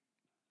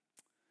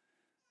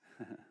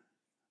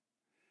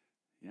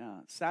 Yeah,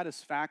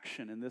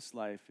 satisfaction in this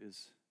life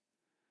is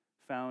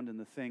found in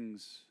the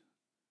things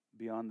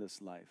beyond this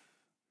life.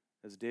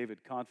 As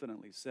David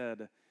confidently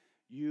said,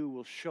 you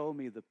will show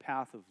me the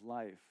path of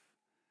life,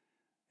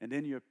 and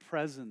in your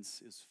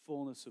presence is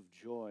fullness of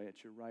joy.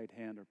 At your right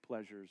hand are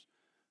pleasures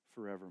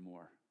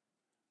forevermore.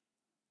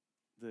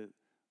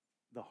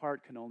 The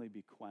heart can only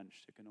be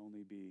quenched. It can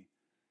only be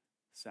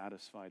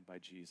satisfied by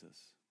Jesus.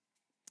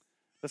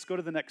 Let's go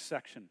to the next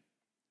section,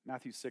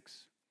 Matthew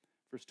 6,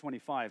 verse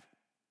 25.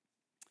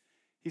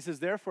 He says,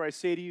 therefore I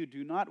say to you,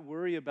 do not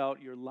worry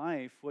about your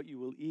life, what you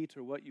will eat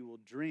or what you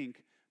will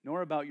drink,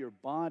 nor about your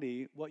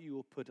body, what you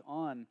will put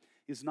on.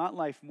 Is not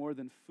life more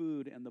than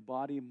food, and the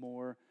body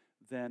more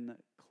than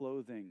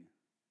clothing?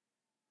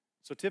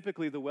 So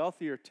typically the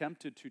wealthy are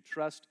tempted to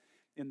trust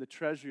in the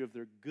treasury of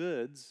their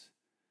goods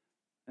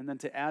and then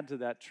to add to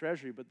that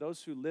treasury. But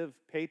those who live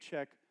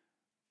paycheck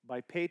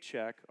by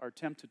paycheck are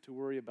tempted to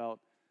worry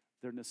about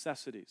their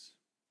necessities.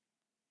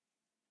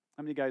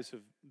 How many guys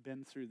have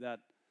been through that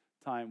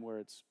time where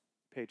it's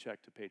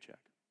paycheck to paycheck?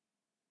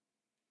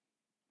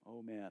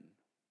 Oh man,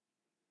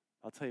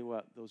 I'll tell you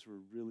what, those were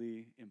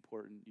really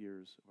important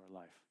years of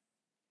our life.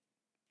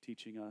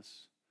 Teaching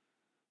us,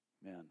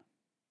 man,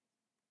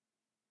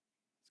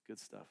 it's good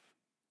stuff.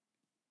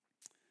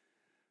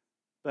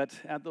 But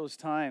at those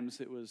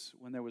times, it was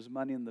when there was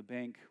money in the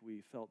bank,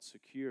 we felt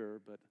secure,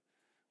 but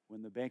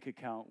when the bank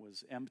account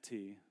was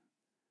empty,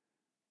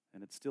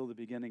 and it's still the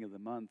beginning of the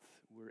month,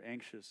 we were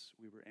anxious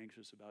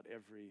about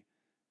every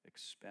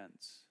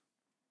expense.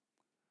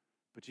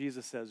 But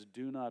Jesus says,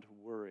 do not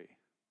worry.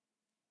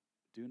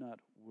 Do not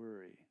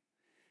worry.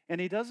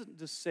 And he doesn't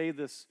just say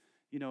this,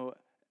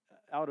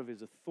 out of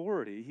his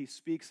authority. He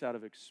speaks out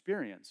of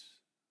experience.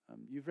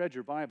 You've read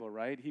your Bible,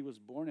 right? He was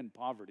born in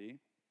poverty.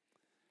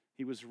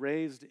 He was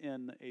raised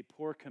in a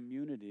poor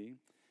community.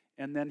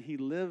 And then he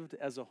lived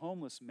as a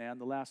homeless man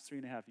the last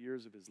 3.5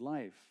 years of his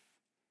life.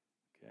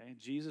 Okay?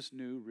 Jesus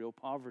knew real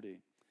poverty.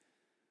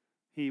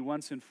 He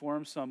once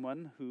informed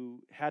someone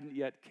who hadn't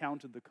yet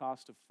counted the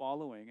cost of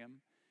following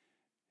him.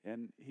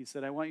 And he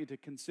said, I want you to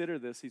consider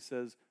this. He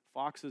says,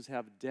 foxes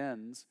have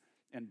dens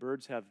and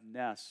birds have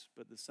nests,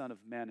 but the Son of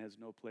Man has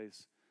no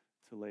place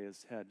to lay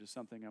his head. Just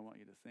something I want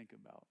you to think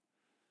about.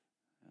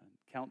 And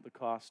count the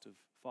cost of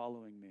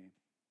following me.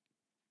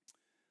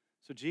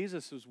 So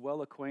Jesus was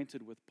well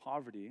acquainted with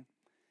poverty,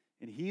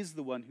 and he's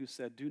the one who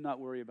said, do not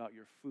worry about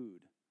your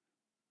food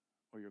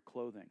or your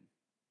clothing.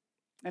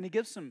 And he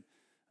gives some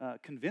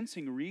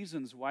convincing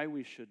reasons why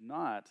we should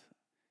not.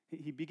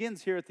 He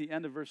begins here at the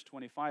end of verse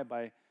 25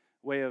 by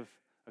way of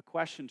a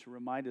question to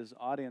remind his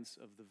audience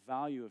of the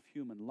value of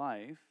human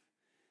life.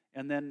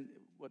 And then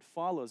what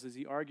follows is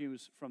he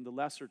argues from the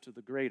lesser to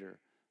the greater.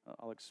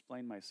 I'll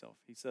explain myself.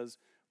 He says,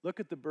 look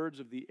at the birds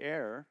of the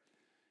air.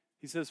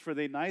 He says, for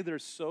they neither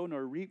sow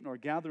nor reap nor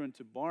gather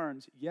into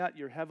barns, yet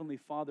your heavenly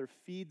Father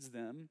feeds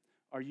them.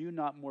 Are you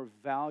not more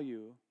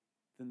value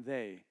than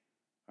they?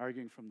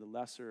 Arguing from the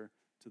lesser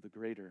to the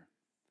greater.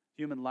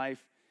 Human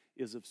life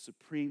is of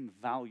supreme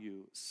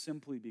value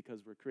simply because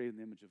we're created in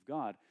the image of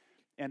God.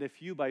 And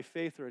if you, by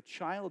faith, are a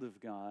child of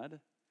God,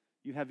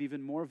 you have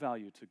even more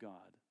value to God.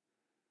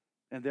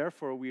 And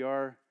therefore, we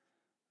are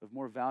of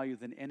more value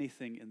than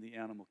anything in the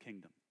animal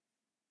kingdom,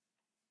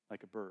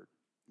 like a bird,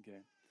 okay?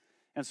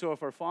 And so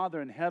if our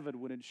Father in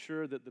heaven would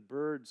ensure that the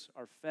birds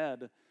are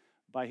fed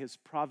by his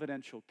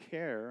providential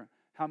care,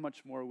 how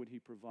much more would he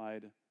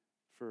provide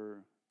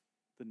for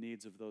the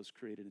needs of those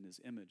created in his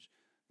image,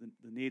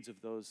 the needs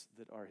of those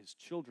that are his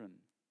children?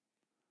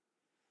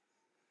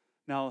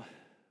 Now,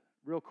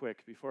 real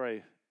quick, before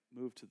I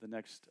move to the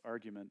next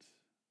argument,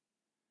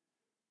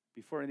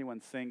 before anyone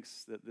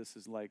thinks that this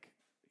is like,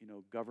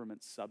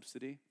 government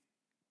subsidy,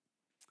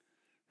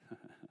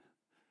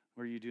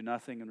 where you do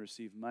nothing and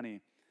receive money,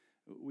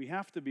 we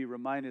have to be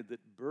reminded that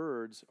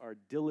birds are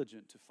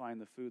diligent to find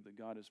the food that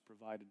God has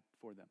provided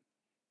for them.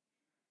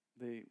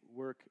 They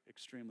work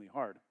extremely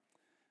hard.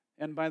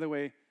 And by the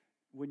way,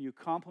 when you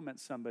compliment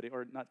somebody,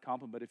 or not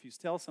compliment, but if you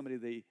tell somebody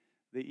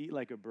they eat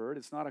like a bird,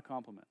 it's not a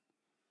compliment.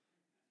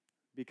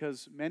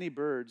 Because many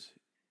birds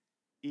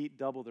eat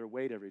double their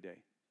weight every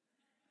day.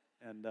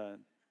 And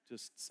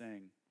just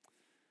saying.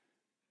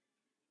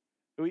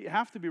 We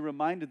have to be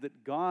reminded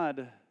that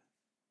God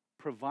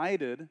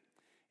provided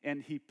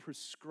and he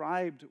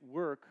prescribed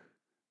work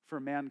for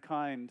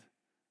mankind.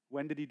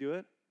 When did he do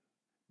it?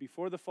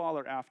 Before the fall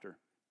or after?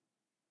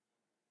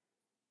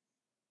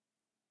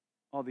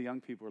 All the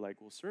young people were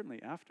like, well,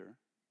 certainly after.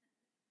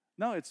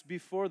 No, it's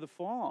before the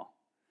fall.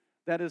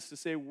 That is to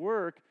say,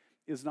 work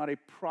is not a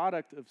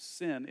product of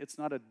sin. It's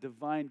not a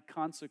divine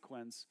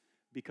consequence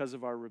because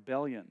of our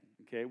rebellion.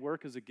 Okay,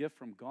 work is a gift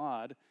from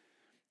God,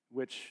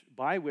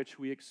 by which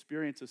we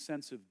experience a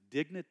sense of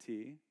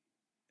dignity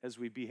as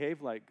we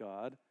behave like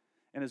God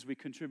and as we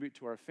contribute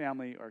to our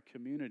family, our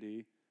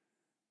community,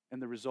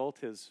 and the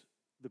result is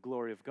the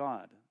glory of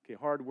God. Okay,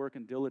 hard work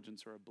and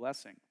diligence are a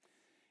blessing.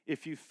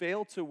 If you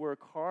fail to work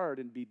hard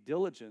and be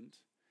diligent,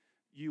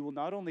 you will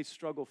not only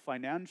struggle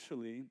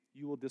financially,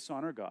 you will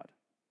dishonor God,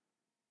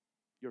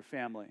 your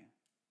family,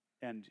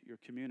 and your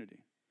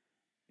community.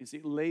 You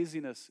see,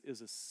 laziness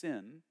is a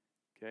sin.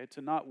 Okay,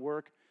 to not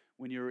work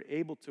when you're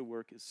able to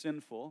work is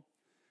sinful.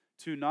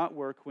 To not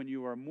work when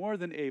you are more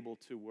than able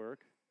to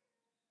work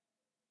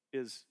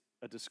is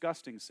a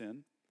disgusting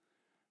sin.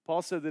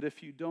 Paul said that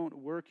if you don't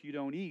work, you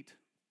don't eat.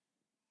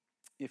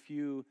 If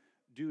you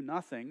do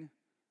nothing,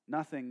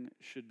 nothing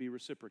should be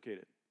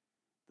reciprocated.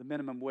 The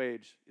minimum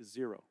wage is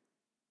 0,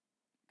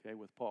 okay,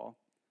 with Paul.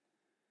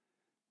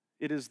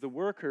 It is the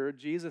worker,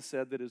 Jesus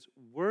said, that is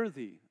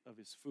worthy of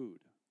his food.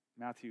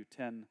 Matthew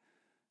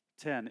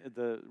 10:10.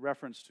 The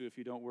reference to if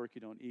you don't work,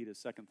 you don't eat is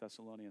 2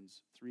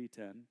 Thessalonians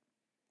 3:10.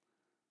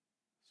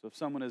 So if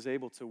someone is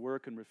able to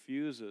work and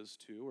refuses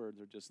to, or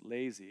they're just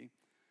lazy,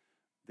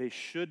 they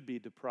should be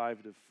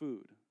deprived of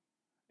food.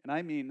 And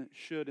I mean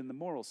should in the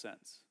moral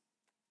sense.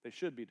 They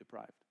should be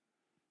deprived.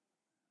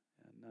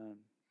 And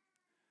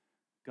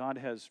God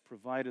has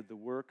provided the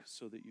work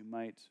so that you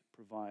might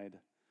provide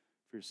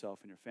for yourself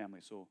and your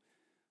family. So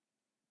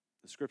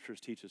the scriptures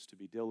teach us to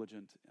be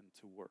diligent and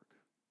to work.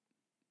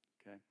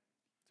 Okay?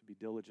 To be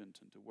diligent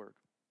and to work.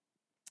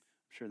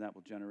 I'm sure that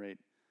will generate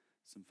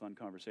some fun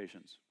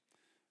conversations.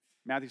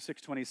 Matthew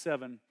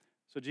 6:27.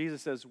 So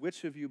Jesus says,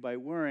 which of you by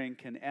worrying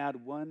can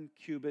add 1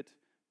 cubit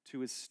to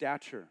his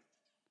stature?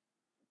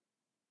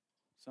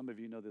 Some of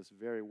you know this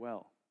very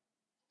well.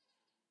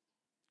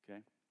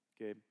 Okay?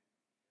 Gabe,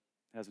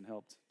 hasn't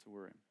helped to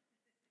worry.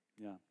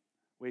 Yeah,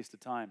 waste of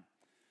time.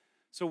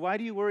 So why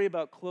do you worry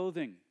about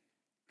clothing?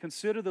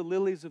 Consider the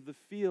lilies of the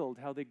field,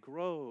 how they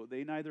grow.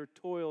 They neither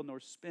toil nor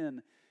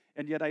spin.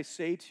 And yet I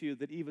say to you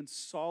that even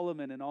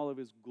Solomon in all of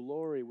his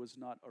glory was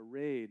not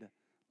arrayed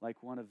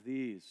like one of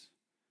these.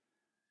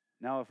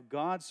 Now if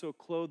God so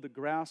clothed the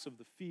grass of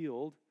the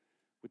field,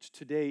 which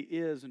today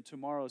is and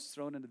tomorrow is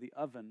thrown into the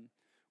oven,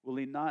 will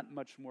he not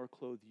much more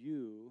clothe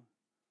you,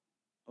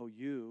 O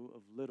you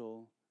of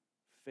little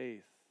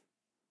faith?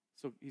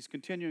 So he's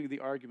continuing the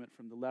argument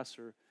from the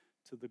lesser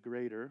to the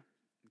greater,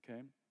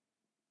 okay?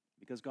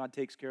 Because God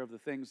takes care of the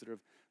things that are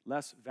of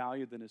less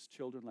value than his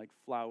children, like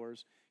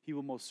flowers. He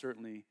will most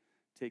certainly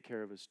take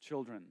care of his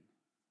children.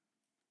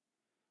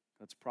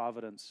 God's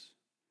providence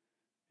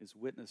is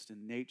witnessed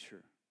in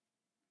nature,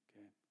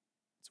 okay?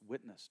 It's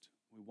witnessed.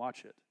 We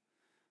watch it.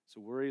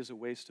 So worry is a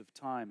waste of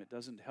time. It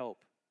doesn't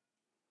help.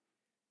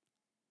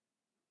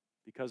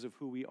 Because of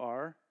who we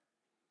are,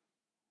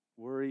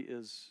 worry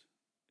is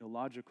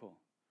illogical.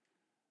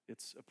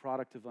 It's a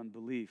product of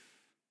unbelief.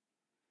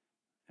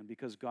 And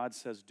because God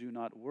says do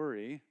not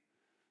worry,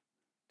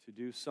 to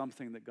do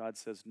something that God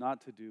says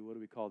not to do, what do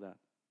we call that?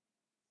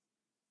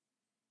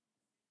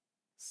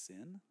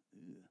 Sin?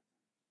 Ugh.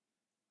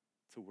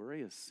 To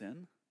worry is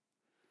sin?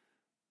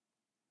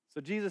 So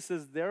Jesus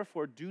says,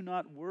 therefore, do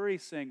not worry,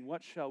 saying,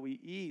 what shall we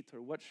eat,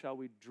 or what shall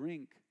we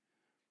drink,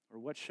 or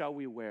what shall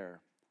we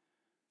wear?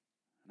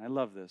 And I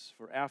love this.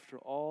 For after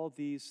all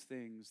these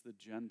things the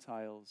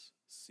Gentiles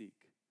seek.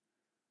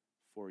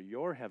 For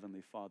your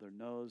heavenly Father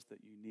knows that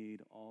you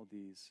need all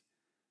these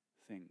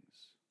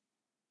things.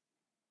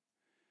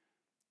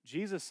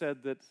 Jesus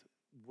said that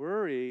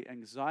worry,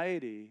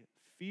 anxiety,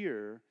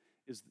 fear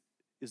is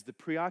the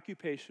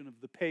preoccupation of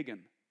the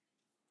pagan.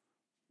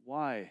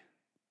 Why?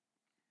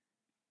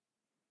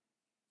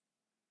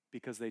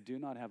 Because they do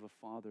not have a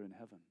Father in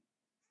heaven.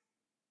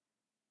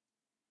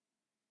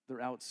 They're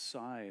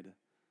outside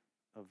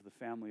of the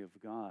family of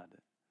God.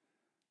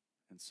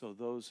 And so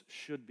those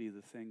should be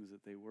the things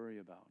that they worry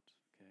about.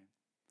 Okay?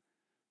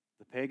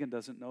 The pagan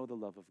doesn't know the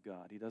love of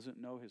God. He doesn't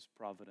know his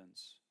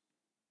providence.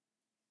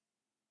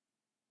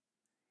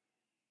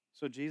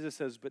 So Jesus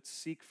says, but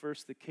seek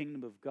first the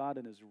kingdom of God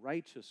and his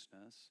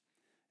righteousness,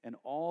 and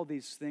all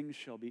these things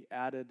shall be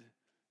added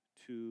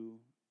to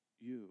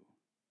you.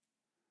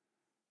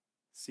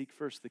 Seek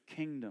first the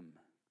kingdom,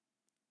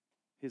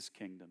 his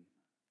kingdom,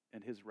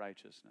 and his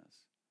righteousness.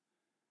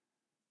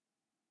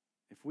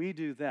 If we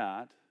do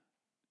that,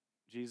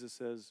 Jesus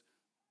says,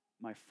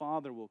 my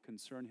Father will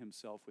concern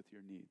himself with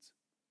your needs.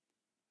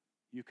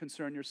 You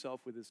concern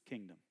yourself with his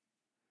kingdom,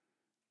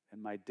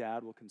 and my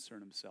dad will concern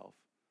himself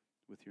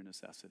with your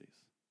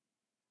necessities.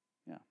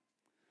 Yeah.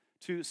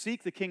 To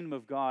seek the kingdom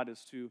of God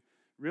is to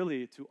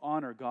really to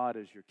honor God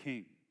as your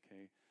king,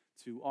 okay?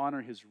 To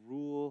honor his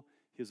rule,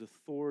 his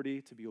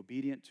authority, to be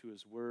obedient to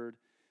his word,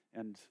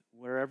 and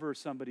wherever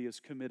somebody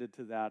is committed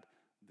to that,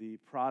 the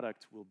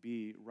product will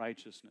be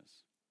righteousness.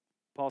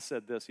 Paul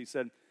said this, he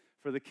said,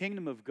 for the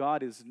kingdom of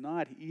God is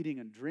not eating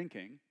and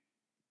drinking,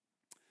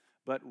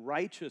 but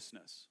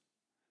righteousness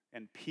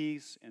and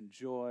peace and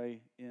joy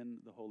in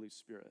the Holy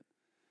Spirit.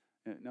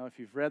 Now, if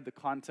you've read the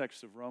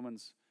context of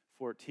Romans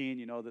 14,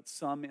 you know that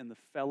some in the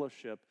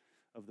fellowship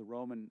of the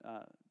Roman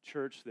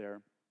church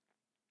there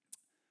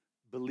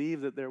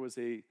believed that there was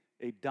a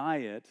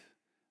diet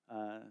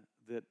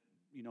that,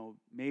 you know,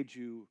 made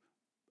you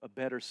a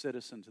better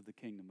citizen to the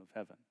kingdom of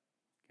heaven.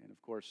 Okay, and of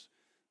course,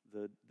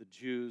 the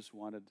Jews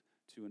wanted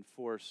to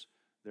enforce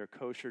their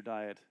kosher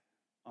diet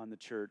on the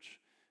church,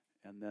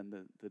 and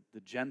then the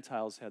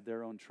Gentiles had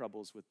their own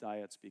troubles with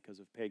diets because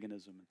of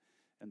paganism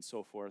and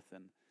so forth.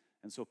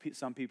 And so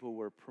some people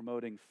were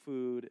promoting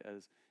food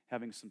as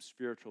having some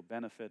spiritual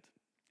benefit.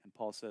 And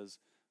Paul says,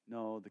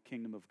 no, the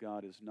kingdom of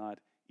God is not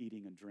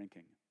eating and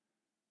drinking.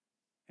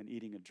 And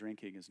eating and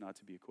drinking is not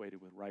to be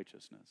equated with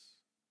righteousness.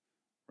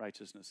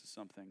 Righteousness is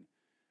something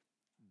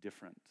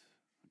different,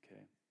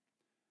 okay?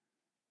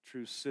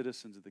 True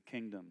citizens of the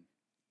kingdom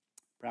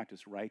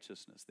practice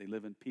righteousness. They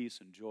live in peace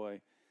and joy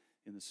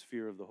in the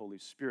sphere of the Holy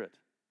Spirit.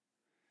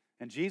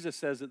 And Jesus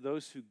says that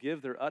those who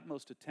give their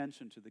utmost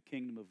attention to the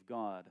kingdom of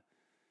God,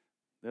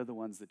 they're the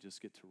ones that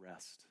just get to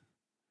rest.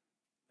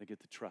 They get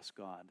to trust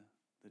God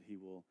that he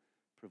will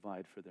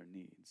provide for their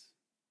needs.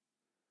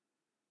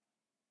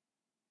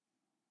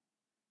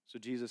 So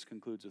Jesus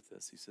concludes with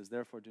this. He says,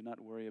 therefore, do not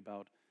worry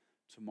about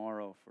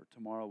tomorrow, for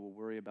tomorrow will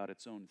worry about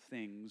its own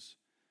things.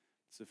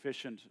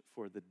 Sufficient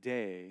for the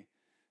day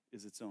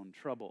is its own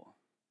trouble.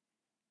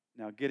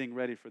 Now, getting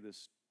ready for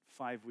this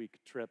 5-week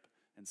trip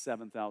and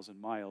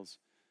 7,000 miles,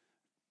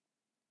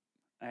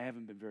 I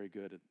haven't been very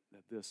good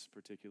at this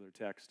particular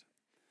text.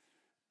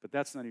 But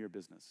that's none of your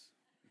business,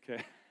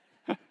 okay?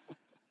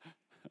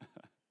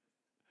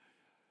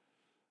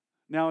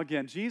 Now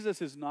again,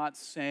 Jesus is not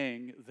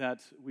saying that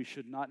we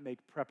should not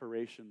make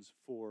preparations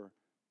for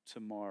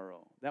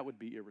tomorrow. That would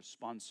be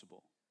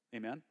irresponsible.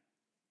 Amen?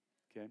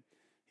 Okay?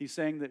 He's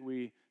saying that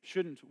we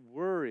shouldn't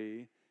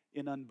worry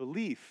in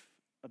unbelief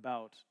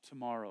about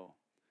tomorrow.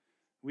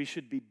 We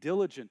should be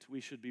diligent. We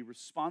should be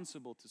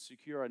responsible to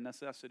secure our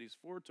necessities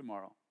for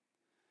tomorrow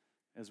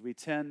as we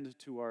tend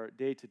to our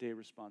day-to-day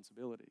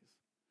responsibilities.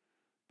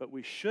 But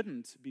we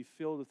shouldn't be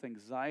filled with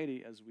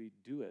anxiety as we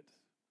do it.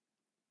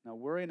 Now,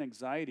 worry and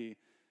anxiety,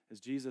 as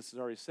Jesus has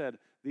already said,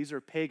 these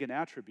are pagan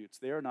attributes.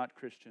 They are not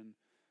Christian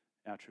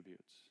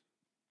attributes.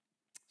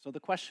 So the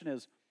question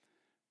is,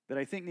 that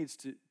I think needs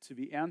to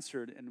be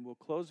answered, and we'll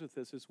close with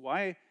this, is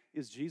why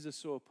is Jesus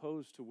so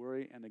opposed to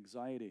worry and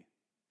anxiety?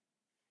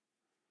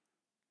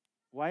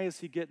 Why is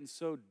he getting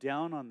so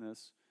down on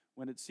this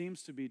when it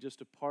seems to be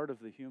just a part of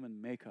the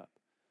human makeup?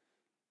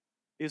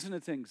 Isn't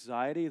it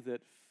anxiety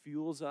that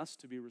fuels us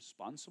to be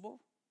responsible?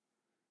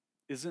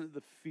 Isn't it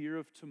the fear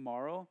of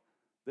tomorrow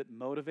that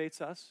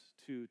motivates us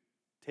to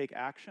take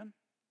action?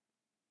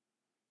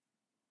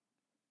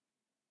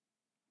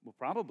 Well,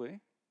 probably.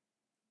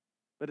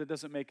 But it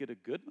doesn't make it a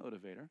good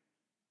motivator.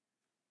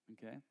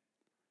 Okay?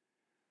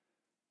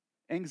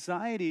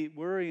 Anxiety,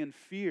 worry, and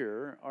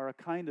fear are a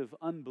kind of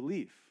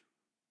unbelief.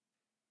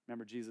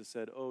 Remember, Jesus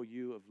said, "Oh,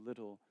 you of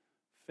little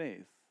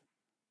faith."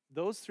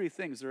 Those three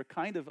things are a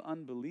kind of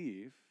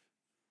unbelief,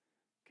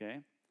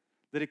 okay,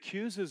 that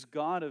accuses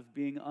God of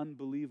being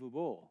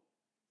unbelievable.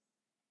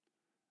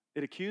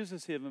 It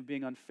accuses him of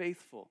being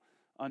unfaithful,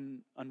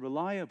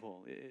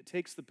 unreliable. It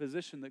takes the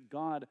position that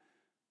God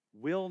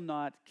will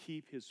not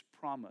keep his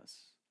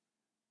promise,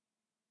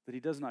 that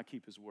he does not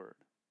keep his word.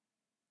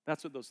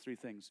 That's what those three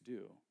things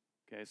do.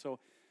 Okay, so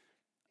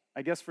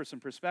I guess for some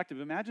perspective,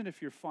 imagine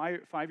if your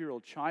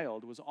five-year-old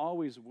child was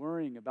always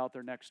worrying about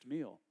their next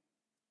meal.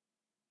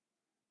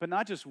 But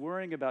not just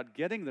worrying about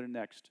getting their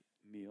next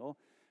meal,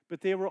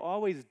 but they were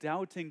always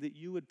doubting that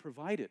you would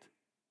provide it.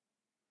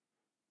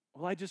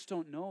 Well, I just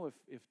don't know if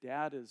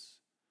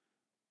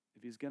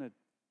he's going to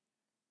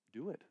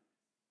do it.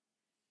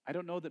 I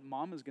don't know that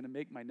mom is going to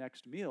make my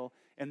next meal.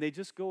 And they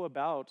just go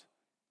about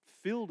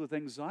filled with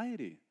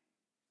anxiety.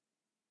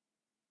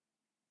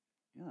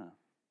 Yeah.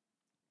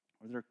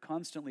 Or they're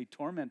constantly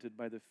tormented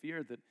by the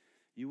fear that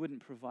you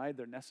wouldn't provide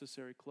their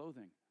necessary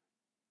clothing.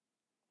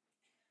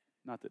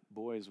 Not that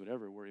boys would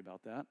ever worry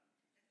about that.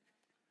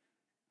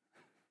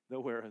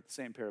 They'll wear the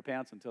same pair of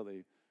pants until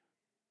they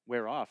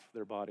wear off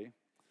their body.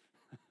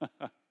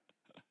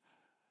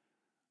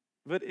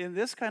 But in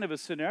this kind of a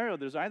scenario,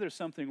 there's either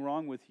something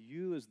wrong with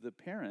you as the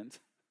parent,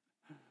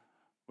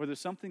 or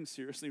there's something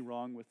seriously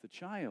wrong with the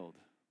child.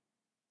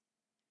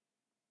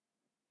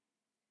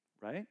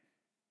 Right?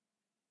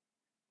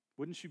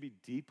 Wouldn't you be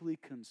deeply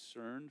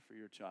concerned for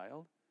your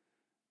child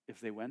if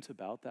they went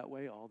about that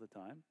way all the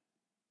time?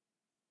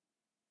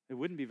 It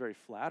wouldn't be very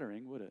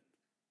flattering, would it?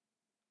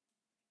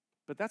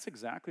 But that's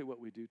exactly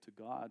what we do to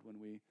God when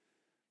we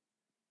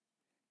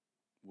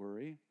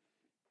worry,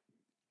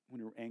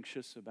 when we're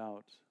anxious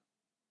about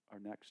our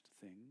next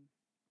thing.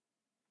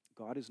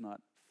 God is not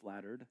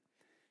flattered.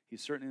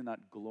 He's certainly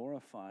not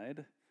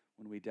glorified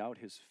when we doubt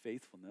his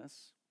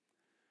faithfulness,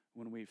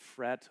 when we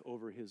fret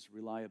over his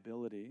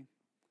reliability.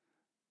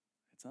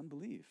 It's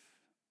unbelief.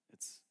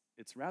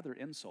 It's rather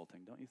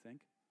insulting, don't you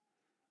think?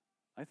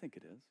 I think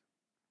it is.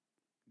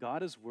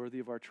 God is worthy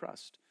of our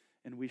trust,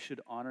 and we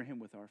should honor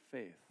him with our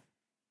faith.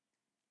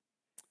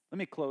 Let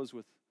me close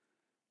with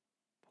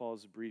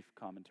Paul's brief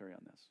commentary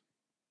on this.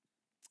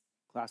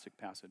 Classic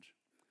passage.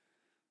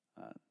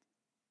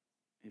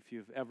 If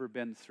you've ever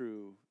been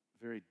through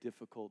very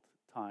difficult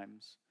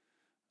times,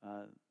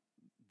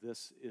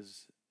 this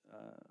is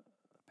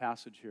a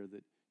passage here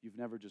that you've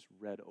never just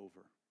read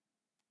over.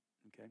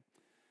 Okay?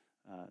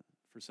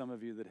 For some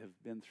of you that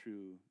have been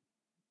through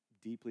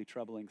deeply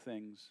troubling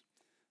things,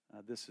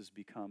 this has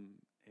become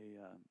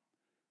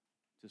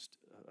just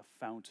a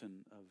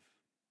fountain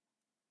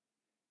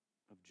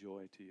of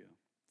joy to you.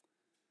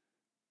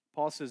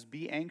 Paul says,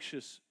 be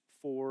anxious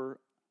for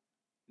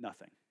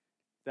nothing.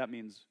 That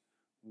means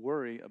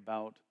worry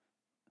about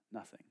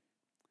nothing.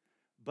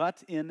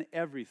 But in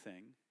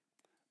everything,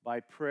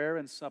 by prayer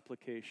and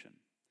supplication,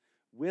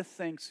 with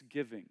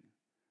thanksgiving,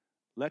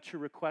 let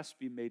your requests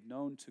be made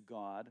known to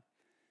God,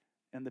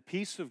 and the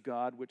peace of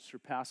God, which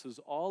surpasses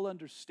all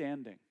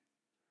understanding,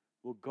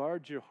 will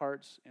guard your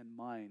hearts and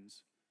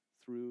minds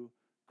through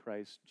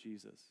Christ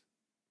Jesus.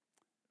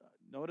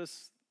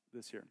 Notice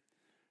this here.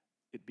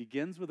 It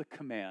begins with a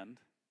command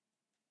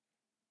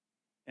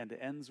and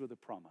ends with a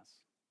promise.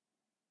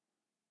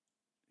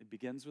 It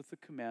begins with the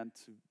command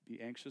to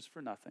be anxious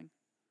for nothing,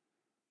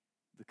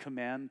 the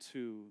command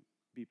to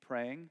be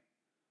praying,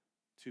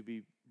 to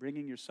be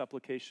bringing your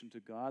supplication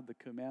to God, the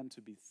command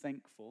to be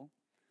thankful,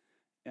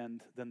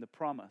 and then the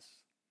promise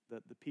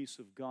that the peace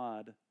of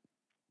God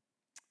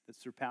that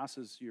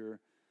surpasses your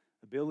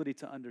ability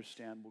to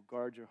understand will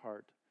guard your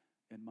heart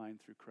and mind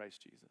through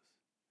Christ Jesus.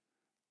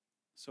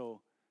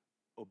 So,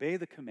 obey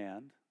the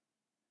command,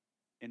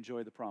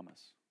 enjoy the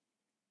promise.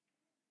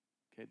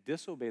 Okay,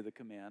 disobey the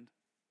command,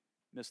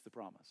 miss the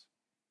promise.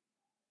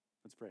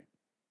 Let's pray.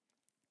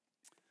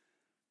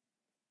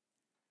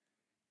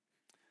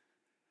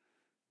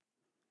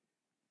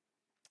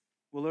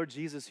 Well, Lord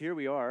Jesus, here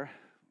we are.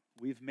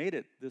 We've made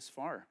it this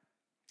far.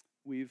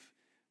 We're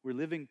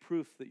living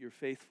proof that you're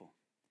faithful,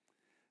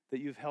 that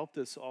you've helped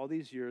us all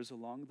these years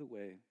along the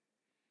way.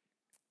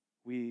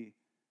 We've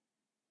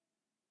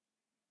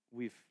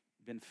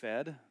been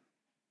fed.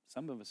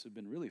 Some of us have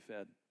been really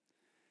fed.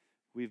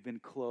 We've been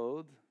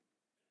clothed.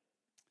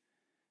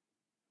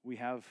 We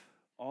have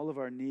all of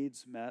our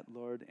needs met,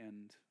 Lord,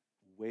 and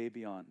way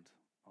beyond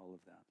all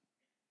of that.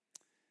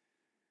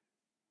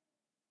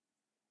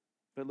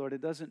 But Lord,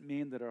 it doesn't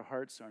mean that our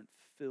hearts aren't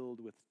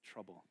filled with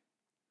trouble.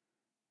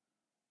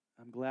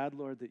 I'm glad,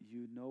 Lord, that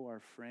you know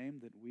our frame,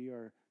 that we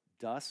are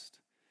dust,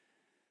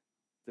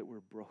 that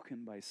we're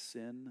broken by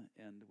sin,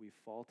 and we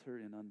falter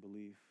in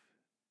unbelief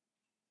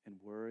and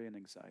worry and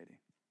anxiety.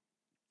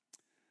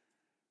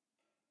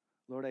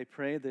 Lord, I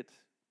pray that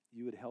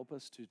you would help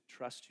us to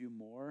trust you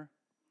more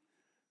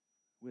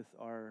with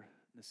our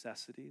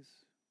necessities,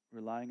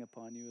 relying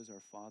upon you as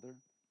our Father.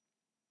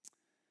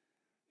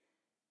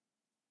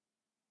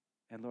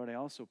 And Lord, I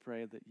also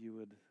pray that you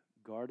would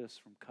guard us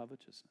from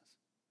covetousness.